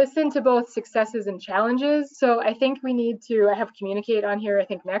space. Listen to both successes and challenges. So I think we need to, I have communicate on here. I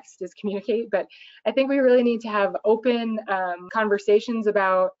think next is communicate, but I think we really need to have open conversations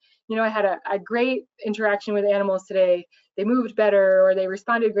about, I had a great interaction with animals today. They moved better or they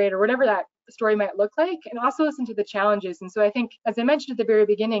responded great or whatever that story might look like, and also listen to the challenges. And so I think, as I mentioned at the very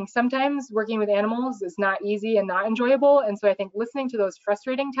beginning, sometimes working with animals is not easy and not enjoyable. And so I think listening to those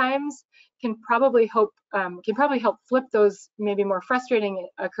frustrating times can probably help flip those maybe more frustrating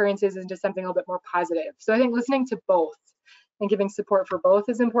occurrences into something a little bit more positive. So I think listening to both and giving support for both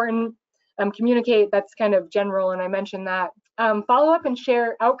is important. Communicate, that's kind of general, and I mentioned that. Follow up and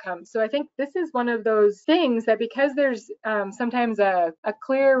share outcomes. So I think this is one of those things that because there's sometimes a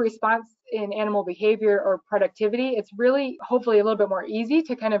clear response in animal behavior or productivity, it's really hopefully a little bit more easy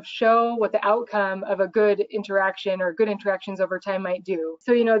to kind of show what the outcome of a good interaction or good interactions over time might do.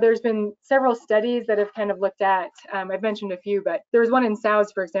 So, there's been several studies that have kind of looked at, I've mentioned a few, but there was one in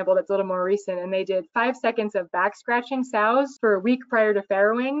sows, for example, that's a little more recent, and they did 5 seconds of back scratching sows for a week prior to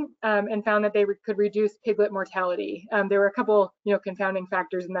farrowing and found that they could reduce piglet mortality. There were a couple, confounding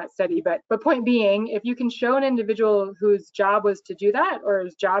factors in that study, but point being, if you can show an individual whose job was to do that or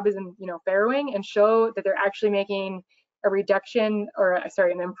whose job is in, farrowing and show that they're actually making a reduction or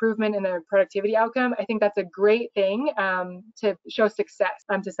an improvement in the productivity outcome, I think that's a great thing to show success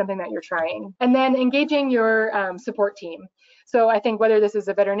to something that you're trying. And then engaging your support team. So I think whether this is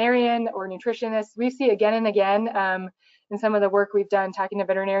a veterinarian or nutritionist, we see again and again in some of the work we've done talking to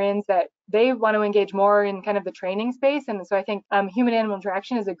veterinarians that they want to engage more in kind of the training space. And so I think human-animal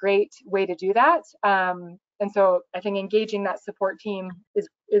interaction is a great way to do that. And so I think engaging that support team is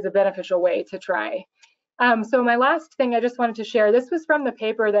a beneficial way to try. So my last thing I just wanted to share, this was from the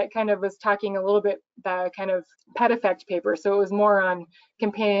paper that kind of was talking a little bit, the kind of pet effect paper. So it was more on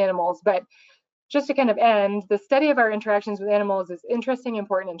companion animals, but just to kind of end, the study of our interactions with animals is interesting,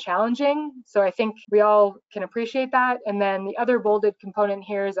 important, and challenging. So I think we all can appreciate that. And then the other bolded component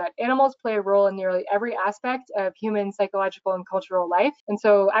here is that animals play a role in nearly every aspect of human psychological and cultural life. And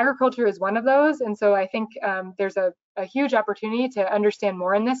so agriculture is one of those. And so I think there's a huge opportunity to understand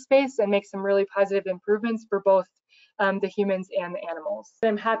more in this space and make some really positive improvements for both the humans and the animals.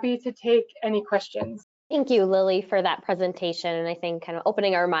 I'm happy to take any questions. Thank you, Lily, for that presentation. And I think kind of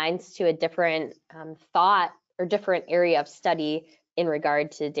opening our minds to a different thought or different area of study in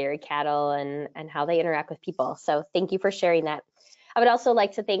regard to dairy cattle and how they interact with people. So thank you for sharing that. I would also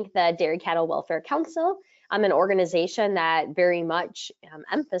like to thank the Dairy Cattle Welfare Council, an organization that very much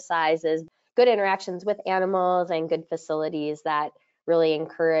emphasizes good interactions with animals and good facilities that really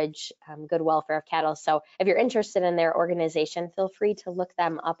encourage good welfare of cattle. So if you're interested in their organization, feel free to look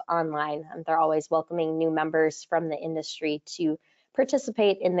them up online. They're always welcoming new members from the industry to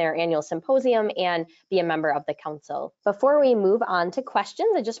participate in their annual symposium and be a member of the council. Before we move on to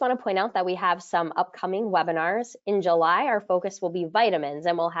questions, I just want to point out that we have some upcoming webinars. In July, our focus will be vitamins,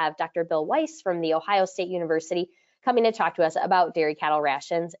 and we'll have Dr. Bill Weiss from The Ohio State University coming to talk to us about dairy cattle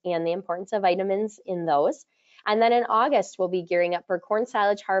rations and the importance of vitamins in those. And then in August, we'll be gearing up for corn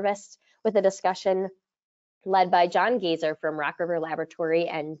silage harvest with a discussion led by John Gazer from Rock River Laboratory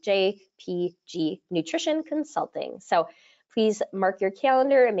and JPG Nutrition Consulting. So please mark your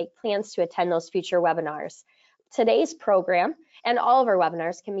calendar and make plans to attend those future webinars. Today's program and all of our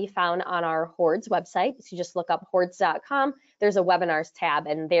webinars can be found on our HORDS website. So you just look up hords.com. There's a webinars tab,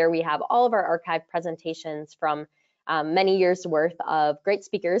 and there we have all of our archived presentations from many years worth of great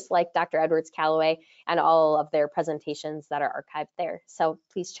speakers like Dr. Edwards-Callaway and all of their presentations that are archived there. So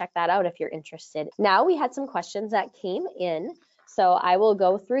please check that out if you're interested. Now we had some questions that came in, so I will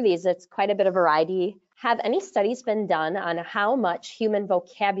go through these. It's quite a bit of variety. Have any studies been done on how much human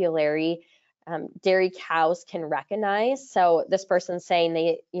vocabulary dairy cows can recognize? So this person's saying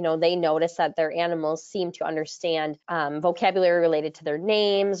they notice that their animals seem to understand vocabulary related to their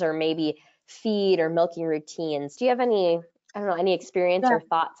names or maybe feed or milking routines. Do you have any, I don't know, any experience Yeah. or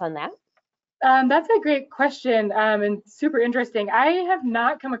thoughts on that? That's a great question and super interesting. I have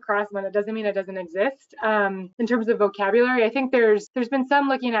not come across one. That doesn't mean it doesn't exist. In terms of vocabulary, I think there's been some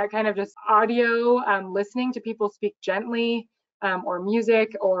looking at kind of just audio, listening to people speak gently, or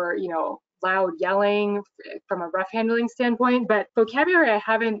music, or loud yelling from a rough handling standpoint. But vocabulary, I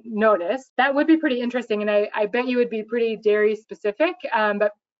haven't noticed. That would be pretty interesting, and I bet you would be pretty dairy specific,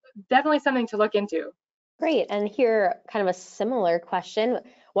 but definitely something to look into. Great. And here, kind of a similar question.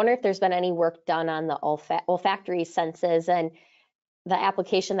 Wonder if there's been any work done on the olfactory senses and the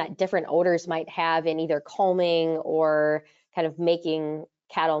application that different odors might have in either calming or kind of making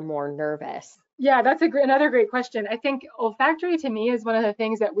cattle more nervous. Yeah, that's another great question. I think olfactory to me is one of the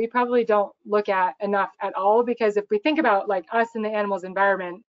things that we probably don't look at enough at all, because if we think about like us in the animal's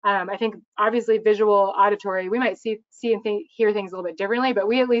environment, I think obviously visual, auditory, we might see and hear things a little bit differently, but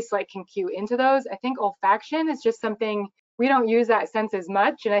we at least like can cue into those. I think olfaction is just something we don't use that sense as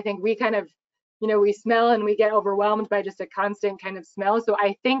much, and I think we kind of we smell and we get overwhelmed by just a constant kind of smell. So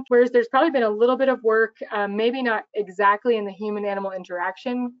I think whereas there's probably been a little bit of work, maybe not exactly in the human-animal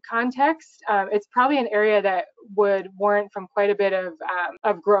interaction context, it's probably an area that would warrant from quite a bit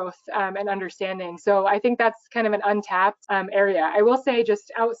of growth and understanding. So I think that's kind of an untapped area. I will say,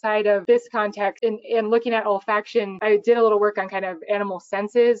 just outside of this context, in looking at olfaction, I did a little work on kind of animal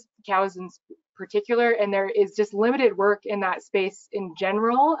senses, cows in particular, and there is just limited work in that space in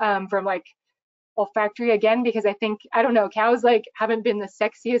general, from like olfactory, again, because I think, I don't know, cows like haven't been the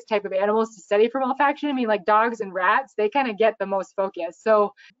sexiest type of animals to study from olfaction. I mean, like dogs and rats, they kind of get the most focus.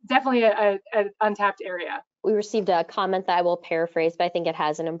 So definitely an untapped area. We received a comment that I will paraphrase, but I think it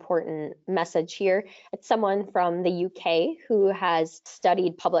has an important message here. It's someone from the UK who has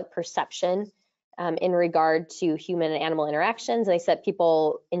studied public perception in regard to human and animal interactions. And they said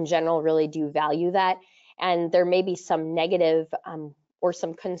people in general really do value that. And there may be some negative or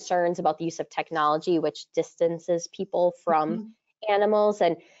some concerns about the use of technology, which distances people from animals.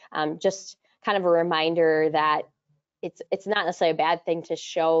 And just kind of a reminder that it's not necessarily a bad thing to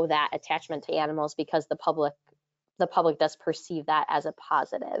show that attachment to animals, because the public does perceive that as a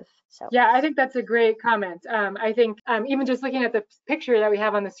positive. So yeah, I think that's a great comment. I think even just looking at the picture that we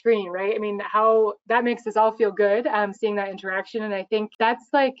have on the screen, right? I mean, how that makes us all feel good, seeing that interaction. And I think that's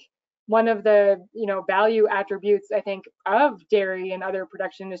like one of the value attributes, I think, of dairy and other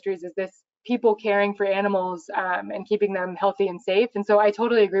production industries, is this people caring for animals and keeping them healthy and safe. And so I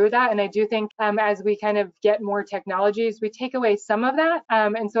totally agree with that. And I do think as we kind of get more technologies, we take away some of that.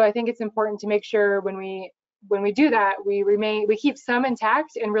 And so I think it's important to make sure when we do that, we keep some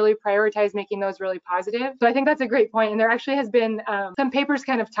intact and really prioritize making those really positive. So I think that's a great point. And there actually has been some papers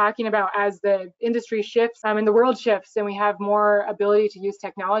kind of talking about, as the industry shifts and the world shifts and we have more ability to use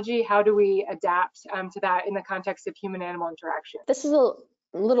technology, how do we adapt to that in the context of human-animal interaction? This is a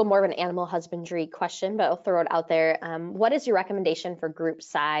little more of an animal husbandry question, but I'll throw it out there. What is your recommendation for group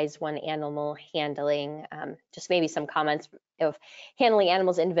size when animal handling? Just maybe some comments of handling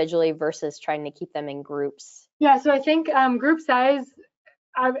animals individually versus trying to keep them in groups. Yeah, so I think group size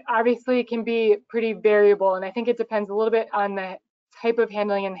obviously can be pretty variable, and I think it depends a little bit on the type of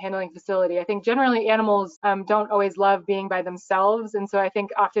handling and handling facility. I think generally animals don't always love being by themselves, and so I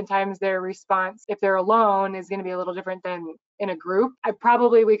think oftentimes their response, if they're alone, is going to be a little different than in a group.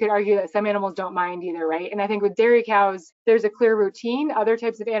 We could argue that some animals don't mind either, right? And I think with dairy cows, there's a clear routine. Other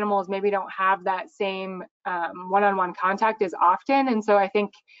types of animals maybe don't have that same one-on-one contact as often, and so I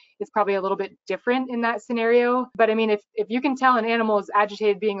think it's probably a little bit different in that scenario. But I mean, if you can tell an animal is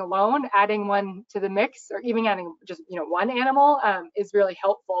agitated being alone, adding one to the mix, or even adding just one animal is really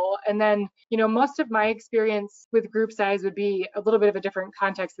helpful. And then most of my experience with group size would be a little bit of a different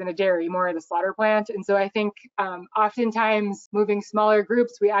context than a dairy, more at a slaughter plant. And so I think oftentimes moving smaller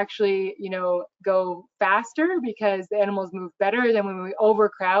groups, we actually go faster because the animals move better than when we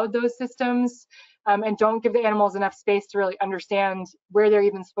overcrowd those systems. And don't give the animals enough space to really understand where they're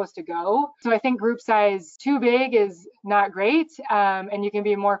even supposed to go. So I think group size too big is not great, and you can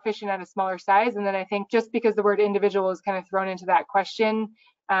be more efficient at a smaller size. And then I think just because the word individual is kind of thrown into that question,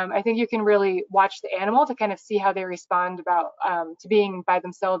 I think you can really watch the animal to kind of see how they respond to being by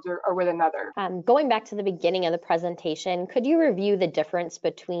themselves or with another. Going back to the beginning of the presentation, could you review the difference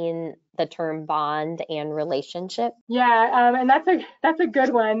between the term bond and relationship? Yeah, and that's a good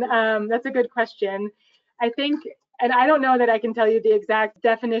one. That's a good question. I think, and I don't know that I can tell you the exact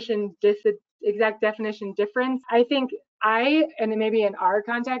definition difference. I think and maybe in our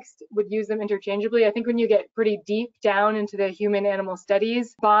context, would use them interchangeably. I think when you get pretty deep down into the human animal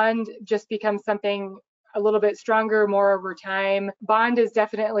studies, bond just becomes something a little bit stronger more over time. Bond is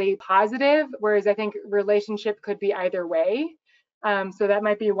definitely positive, whereas I think relationship could be either way. So that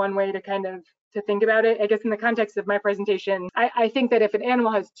might be one way to kind of to think about it. I guess in the context of my presentation, I think that if an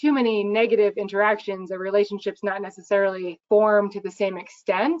animal has too many negative interactions, a relationship's not necessarily formed to the same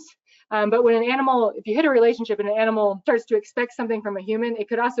extent. But when an animal, if you hit a relationship and an animal starts to expect something from a human, it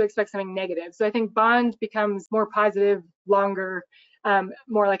could also expect something negative. So I think bond becomes more positive, longer,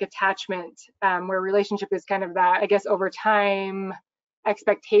 more like attachment, where relationship is kind of that, I guess, over time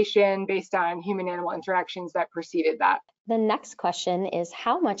expectation based on human-animal interactions that preceded that. The next question is,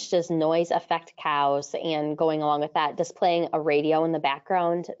 how much does noise affect cows? And going along with that, does playing a radio in the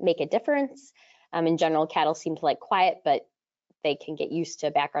background make a difference? In general, cattle seem to like quiet, but they can get used to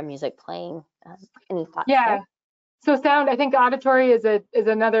background music playing. Any thoughts? Yeah. There? So sound, I think auditory is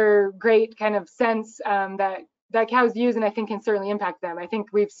another great kind of sense that cows use, and I think can certainly impact them. I think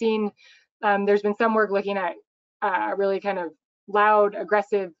we've seen there's been some work looking at really kind of loud,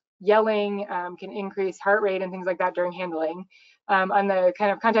 aggressive yelling can increase heart rate and things like that during handling. On the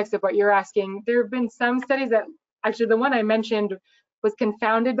kind of context of what you're asking, there have been some studies that actually the one I mentioned was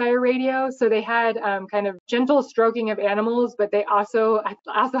confounded by a radio. So they had kind of gentle stroking of animals, but they also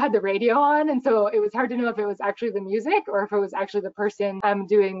had the radio on. And so it was hard to know if it was actually the music or if it was actually the person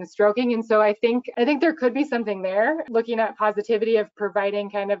doing the stroking. And so I think there could be something there, looking at positivity of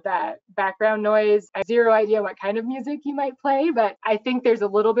providing kind of that background noise. I have zero idea what kind of music you might play, but I think there's a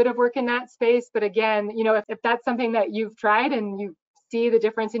little bit of work in that space. But again, you know, if that's something that you've tried and you see the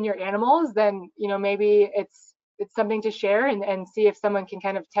difference in your animals, then, you know, maybe it's something to share and see if someone can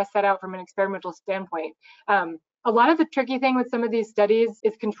kind of test that out from an experimental standpoint. A lot of the tricky thing with some of these studies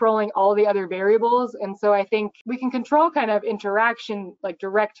is controlling all the other variables. And so I think we can control kind of interaction, like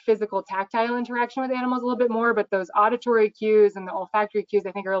direct physical tactile interaction with animals a little bit more, but those auditory cues and the olfactory cues,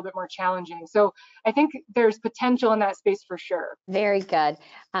 I think are a little bit more challenging. So I think there's potential in that space for sure. Very good.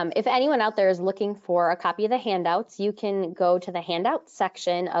 If anyone out there is looking for a copy of the handouts, you can go to the handouts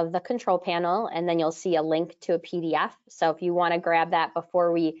section of the control panel, and then you'll see a link to a PDF. So if you want to grab that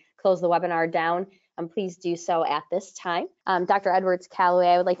before we close the webinar down, please do so at this time. Dr. Edwards-Callaway,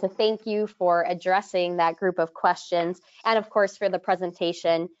 I would like to thank you for addressing that group of questions and of course for the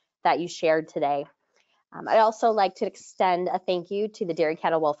presentation that you shared today. I'd also like to extend a thank you to the Dairy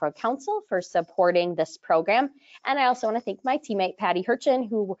Cattle Welfare Council for supporting this program. And I also want to thank my teammate, Patty Hirchin,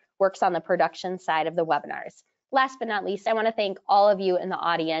 who works on the production side of the webinars. Last but not least, I want to thank all of you in the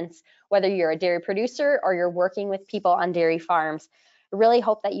audience, whether you're a dairy producer or you're working with people on dairy farms. I really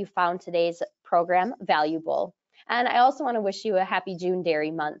hope that you found today's program valuable. And I also want to wish you a happy June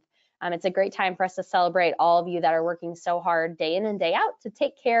Dairy Month. It's a great time for us to celebrate all of you that are working so hard day in and day out to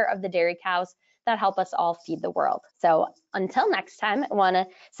take care of the dairy cows that help us all feed the world. So until next time, I want to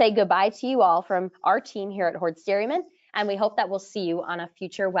say goodbye to you all from our team here at Hordes Dairymen, and we hope that we'll see you on a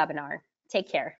future webinar. Take care.